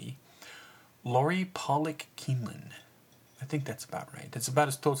we'll see, Laurie Pollock Keeneland. I think that's about right. That's about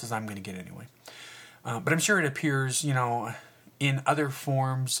as close as I'm going to get anyway. But I'm sure it appears, in other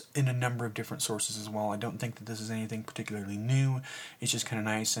forms in a number of different sources as well. I don't think that this is anything particularly new. It's just kind of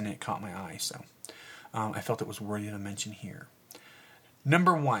nice and it caught my eye, so I felt it was worthy to mention here.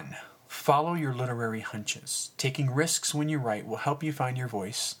 Number 1, follow your literary hunches. Taking risks when you write will help you find your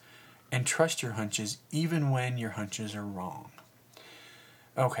voice, and trust your hunches even when your hunches are wrong.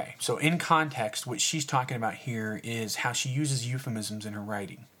 Okay, so in context, what she's talking about here is how she uses euphemisms in her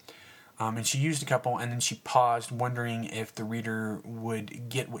writing. And she used a couple, and then she paused, wondering if the reader would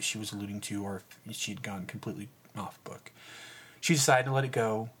get what she was alluding to, or if she'd gone completely off book. She decided to let it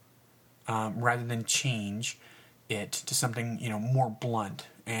go, rather than change it to something, more blunt.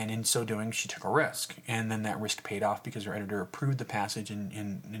 And in so doing, she took a risk. And then that risk paid off because her editor approved the passage,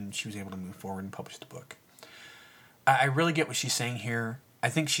 and she was able to move forward and publish the book. I really get what she's saying here. I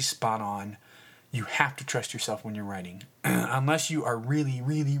think she's spot on. You have to trust yourself when you're writing. Unless you are really,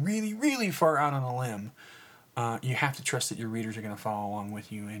 really, really, really far out on a limb, you have to trust that your readers are going to follow along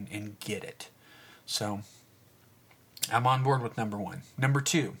with you and get it. So, I'm on board with number 1. Number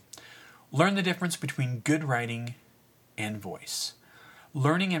 2, learn the difference between good writing and voice.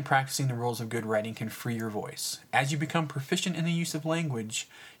 Learning and practicing the rules of good writing can free your voice. As you become proficient in the use of language,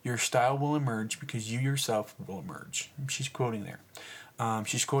 your style will emerge because you yourself will emerge. She's quoting there.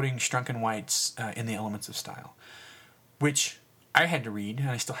 She's quoting Strunk and White's In the Elements of Style, which I had to read, and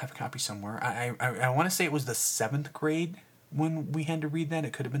I still have a copy somewhere. I want to say it was the 7th grade when we had to read that.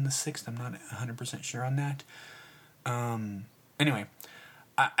 It could have been the 6th. I'm not 100% sure on that. Anyway,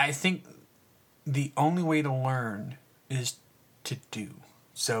 I think the only way to learn is to do.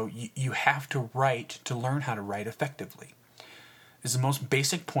 So you have to write to learn how to write effectively. This is the most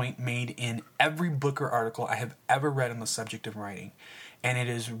basic point made in every book or article I have ever read on the subject of writing, and it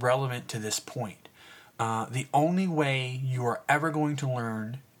is relevant to this point. The only way you are ever going to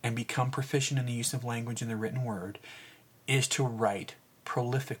learn and become proficient in the use of language in the written word is to write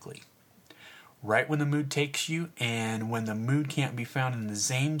prolifically. Write when the mood takes you, and when the mood can't be found in the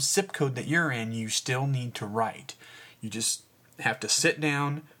same zip code that you're in, you still need to write. You just have to sit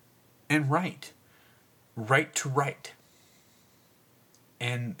down and write. Write to write.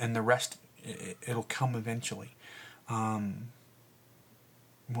 And the rest, it'll come eventually. What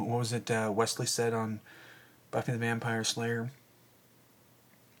was it Wesley said on Buffy the Vampire Slayer?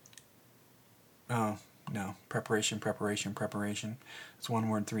 Oh, no. Preparation. It's one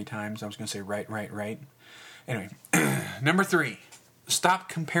word 3 times. I was going to say right. Anyway, number 3. Stop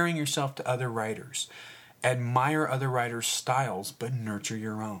comparing yourself to other writers. Admire other writers' styles, but nurture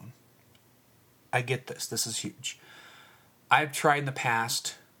your own. I get this. This is huge. I've tried in the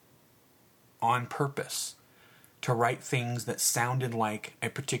past, on purpose, to write things that sounded like a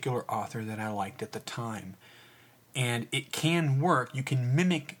particular author that I liked at the time. And it can work. You can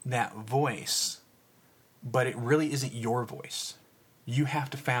mimic that voice, but it really isn't your voice. You have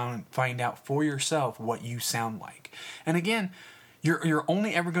to find out for yourself what you sound like. And again, you're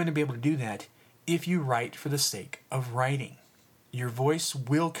only ever going to be able to do that if you write for the sake of writing. Your voice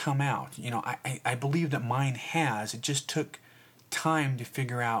will come out. I believe that mine has. It just took time to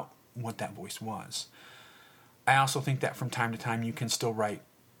figure out what that voice was. I also think that from time to time you can still write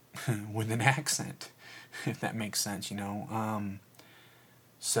with an accent, if that makes sense,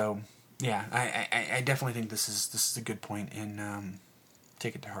 So, yeah, I definitely think this is a good point, and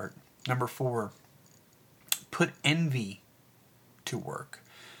take it to heart. Number 4, put envy to work.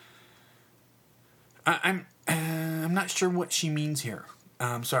 I'm not sure what she means here.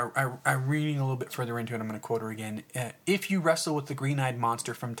 So I'm reading a little bit further into it. I'm going to quote her again. If you wrestle with the green-eyed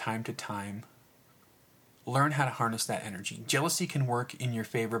monster from time to time, learn how to harness that energy. Jealousy can work in your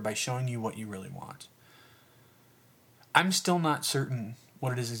favor by showing you what you really want. I'm still not certain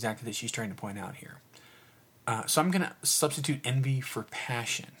what it is exactly that she's trying to point out here. So I'm going to substitute envy for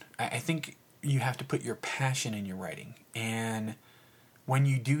passion. I think you have to put your passion in your writing. And when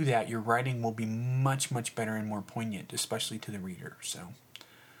you do that, your writing will be much, much better and more poignant, especially to the reader. So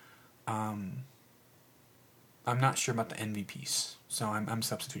I'm not sure about the envy piece. So I'm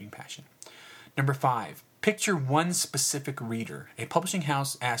substituting passion. Number 5, picture one specific reader. A publishing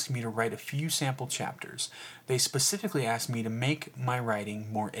house asked me to write a few sample chapters. They specifically asked me to make my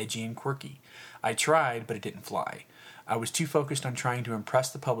writing more edgy and quirky. I tried, but it didn't fly. I was too focused on trying to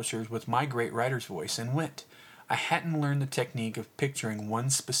impress the publishers with my great writer's voice and wit. I hadn't learned the technique of picturing one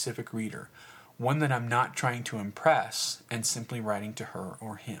specific reader, one that I'm not trying to impress and simply writing to her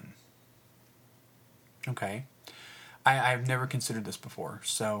or him. Okay. I've never considered this before,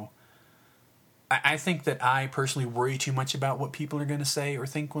 so I think that I personally worry too much about what people are going to say or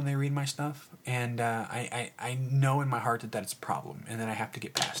think when they read my stuff, and I know in my heart that that's a problem, and that I have to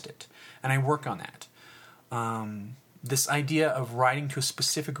get past it, and I work on that. This idea of writing to a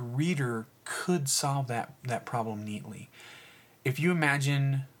specific reader could solve that problem neatly. If you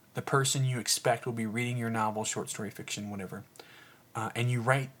imagine the person you expect will be reading your novel, short story, fiction, whatever, and you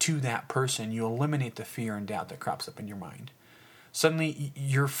write to that person, you eliminate the fear and doubt that crops up in your mind. Suddenly,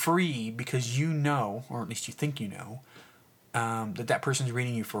 you're free because you know, or at least you think you know, that person's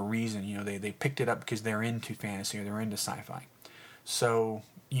reading you for a reason. They picked it up because they're into fantasy or they're into sci-fi. So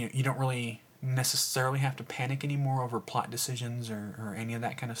you don't really necessarily have to panic anymore over plot decisions or any of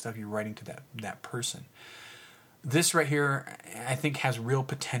that kind of stuff. You're writing to that person. This right here, I think, has real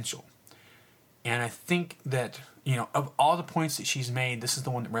potential. And I think that, of all the points that she's made, this is the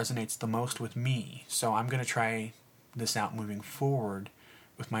one that resonates the most with me. So I'm going to try this out moving forward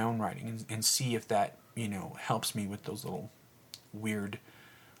with my own writing and see if that, helps me with those little weird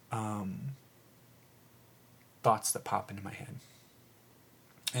thoughts that pop into my head.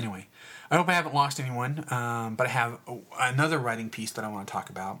 Anyway, I hope I haven't lost anyone, but I have another writing piece that I want to talk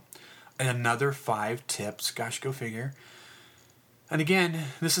about, and another 5 tips. Gosh, go figure. And again,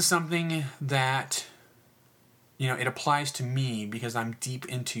 this is something that, it applies to me because I'm deep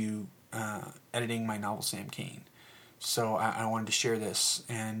into editing my novel, Sam Cain. So I wanted to share this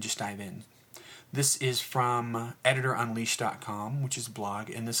and just dive in. This is from EditorUnleashed.com, which is a blog,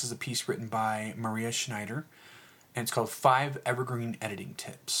 and this is a piece written by Maria Schneider, and it's called 5 Evergreen Editing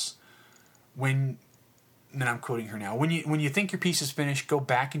Tips. And I'm quoting her now. When you think your piece is finished, go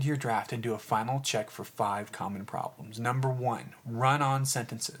back into your draft and do a final check for 5 common problems. Number 1, run-on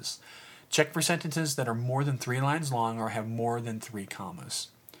sentences. Check for sentences that are more than 3 lines long or have more than 3 commas.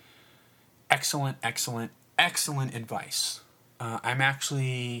 Excellent, excellent, excellent advice. I'm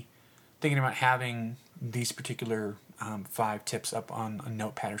actually thinking about having these particular 5 tips up on a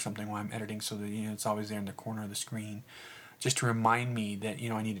notepad or something while I'm editing, so that it's always there in the corner of the screen, just to remind me that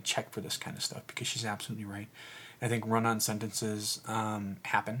I need to check for this kind of stuff, because she's absolutely right. I think run-on sentences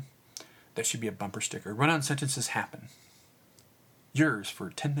happen. That should be a bumper sticker. Run-on sentences happen. Yours for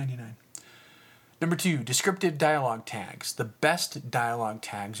 $10.99. Number 2, descriptive dialogue tags. The best dialogue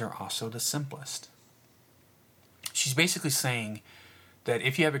tags are also the simplest. She's basically saying that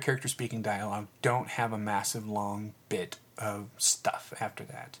if you have a character speaking dialogue, don't have a massive long bit of stuff after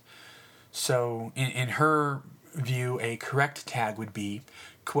that. So in her view, a correct tag would be,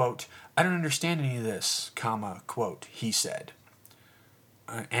 quote, "I don't understand any of this, comma, quote, he said."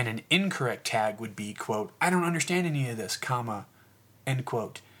 And an incorrect tag would be, quote, "I don't understand any of this, comma, end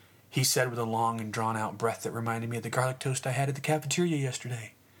quote, he said with a long and drawn-out breath that reminded me of the garlic toast I had at the cafeteria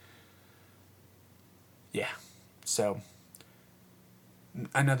yesterday." Yeah, so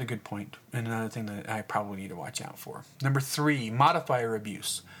another good point, and another thing that I probably need to watch out for. Number 3, modifier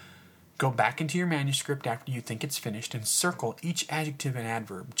abuse. Go back into your manuscript after you think it's finished and circle each adjective and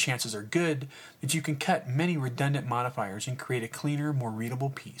adverb. Chances are good that you can cut many redundant modifiers and create a cleaner, more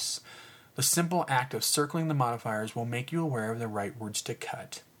readable piece. The simple act of circling the modifiers will make you aware of the right words to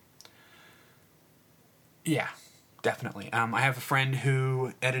cut. Yeah, definitely. I have a friend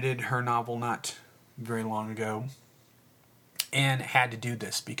who edited her novel not very long ago and had to do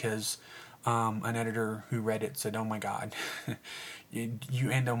this because an editor who read it said, "Oh my God,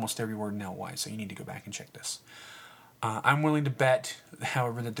 you end almost every word in ly, so you need to go back and check this." I'm willing to bet,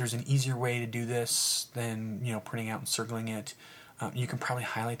 however, that there's an easier way to do this than printing out and circling it. You can probably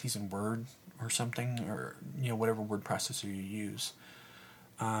highlight these in Word or something, or whatever word processor you use.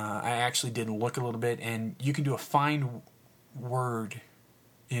 I actually did look a little bit, and you can do a find word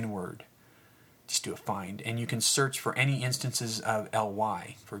in Word. Just do a find, and you can search for any instances of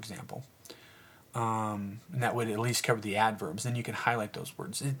ly, for example. And that would at least cover the adverbs. Then you can highlight those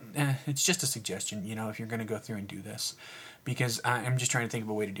words. It's just a suggestion, if you're going to go through and do this, because I'm just trying to think of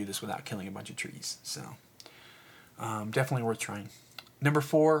a way to do this without killing a bunch of trees. So definitely worth trying. Number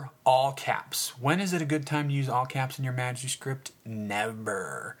 4, all caps. When is it a good time to use all caps in your manuscript?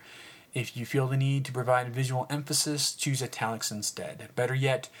 Never. If you feel the need to provide a visual emphasis, choose italics instead. Better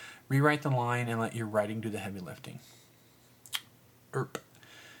yet, rewrite the line and let your writing do the heavy lifting.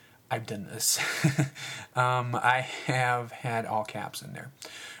 I've done this. I have had all caps in there.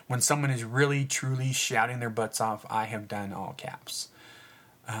 When someone is really, truly shouting their butts off, I have done all caps.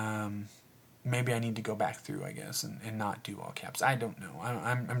 Maybe I need to go back through, I guess, and not do all caps. I don't know.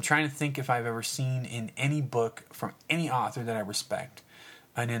 I'm trying to think if I've ever seen in any book from any author that I respect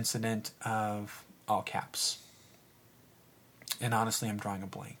an incident of all caps. And honestly, I'm drawing a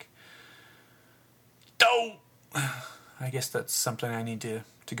blank. I guess that's something I need to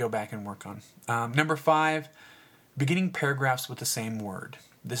go back and work on. Number 5, beginning paragraphs with the same word.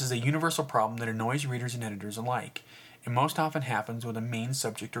 This is a universal problem that annoys readers and editors alike. It most often happens with a main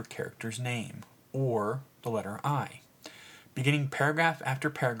subject or character's name, or the letter I. Beginning paragraph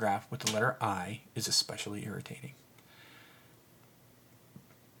after paragraph with the letter I is especially irritating.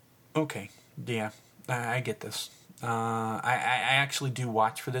 Okay, yeah, I get this. I actually do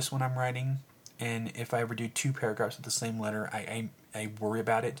watch for this when I'm writing, and if I ever do 2 paragraphs with the same letter, I worry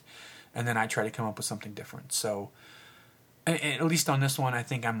about it, and then I try to come up with something different. So, at least on this one, I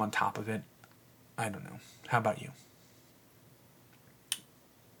think I'm on top of it. I don't know. How about you?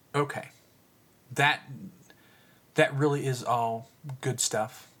 Okay. That really is all good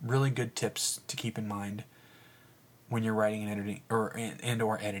stuff. Really good tips to keep in mind when you're writing and editing, or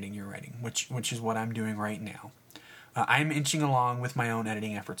editing your writing, which is what I'm doing right now. I'm inching along with my own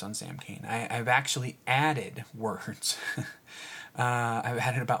editing efforts on Sam Kane. I've actually added words. I've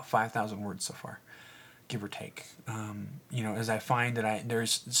added about 5,000 words so far, give or take. As I find that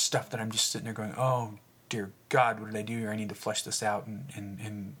there's stuff that I'm just sitting there going, "Oh, dear God, what did I do here? I need to flesh this out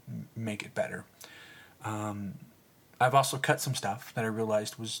and make it better." I've also cut some stuff that I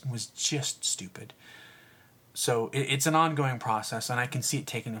realized was just stupid. So it's an ongoing process, and I can see it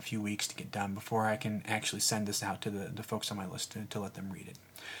taking a few weeks to get done before I can actually send this out to the folks on my list to let them read it.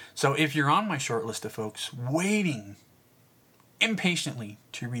 So if you're on my short list of folks waiting impatiently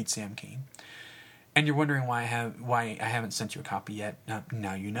to read Sam Kane, and you're wondering why I haven't sent you a copy yet,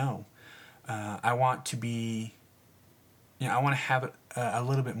 now you know. I want to have it a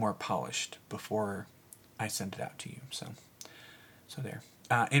little bit more polished before I send it out to you. So there.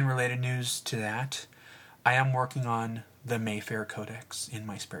 In related news to that, I am working on the Mayfair Codex in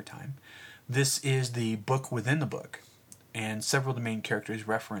my spare time. This is the book within the book, and several of the main characters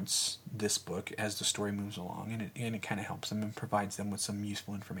reference this book as the story moves along, and it kind of helps them and provides them with some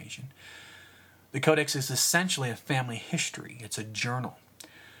useful information. The codex is essentially a family history. It's a journal.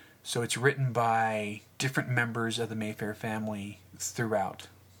 So it's written by different members of the Mayfair family throughout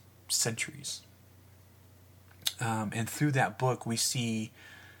centuries. And through that book, we see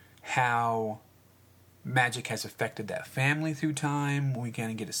how magic has affected that family through time. We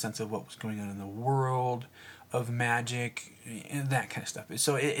kind of get a sense of what was going on in the world of magic and that kind of stuff.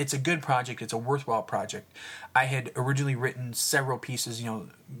 So it's a good project. It's a worthwhile project. I had originally written several pieces,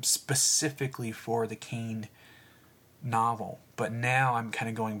 specifically for the Kane novel, but now I'm kind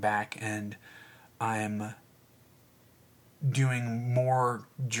of going back and I'm doing more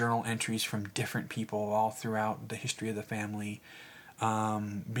journal entries from different people all throughout the history of the family,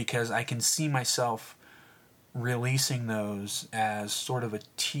 because I can see myself releasing those as sort of a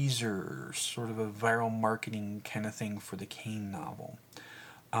teaser, sort of a viral marketing kind of thing for the Kane novel.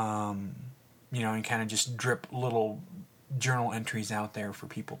 And kind of just drip little journal entries out there for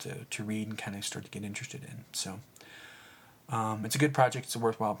people to read and kind of start to get interested in. So it's a good project. It's a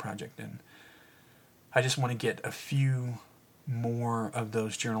worthwhile project. And I just want to get a few more of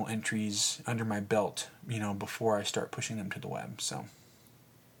those journal entries under my belt, before I start pushing them to the web. So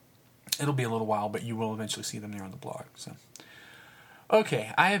it'll be a little while, but you will eventually see them there on the blog. So,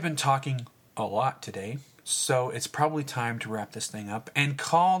 okay, I have been talking a lot today, so it's probably time to wrap this thing up and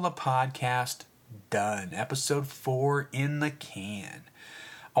call the podcast done. Episode 4 in the can.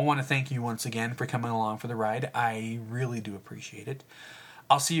 I want to thank you once again for coming along for the ride. I really do appreciate it.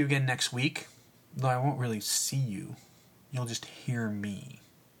 I'll see you again next week, though I won't really see you. You'll just hear me.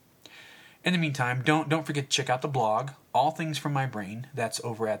 In the meantime, don't forget to check out the blog, All Things From My Brain. That's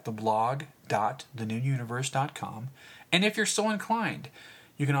over at theblog.thenewuniverse.com. And if you're so inclined,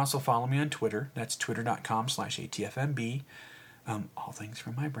 you can also follow me on Twitter. That's twitter.com/ATFMB. All Things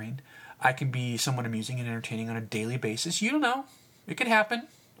From My Brain. I can be somewhat amusing and entertaining on a daily basis. You don't know. It could happen.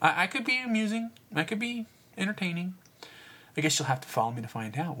 I could be amusing. I could be entertaining. I guess you'll have to follow me to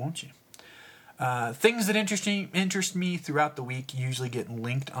find out, won't you? Things that interest me throughout the week usually get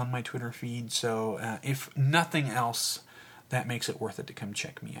linked on my Twitter feed, so if nothing else, that makes it worth it to come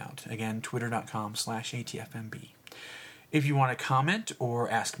check me out. Again, twitter.com/ATFMB. If you want to comment or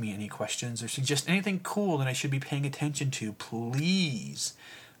ask me any questions or suggest anything cool that I should be paying attention to, please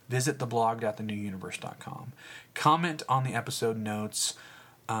visit theblog.thenewuniverse.com. Comment on the episode notes.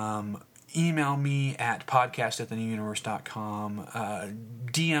 Email me at podcast@thenewuniverse.com.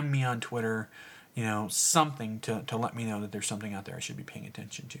 DM me on Twitter. Something to let me know that there's something out there I should be paying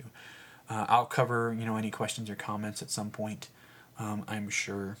attention to. I'll cover, any questions or comments at some point, I'm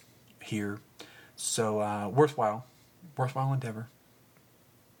sure, here. So, worthwhile endeavor.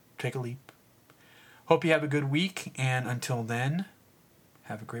 Take a leap. Hope you have a good week, and until then,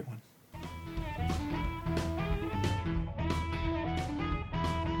 have a great one.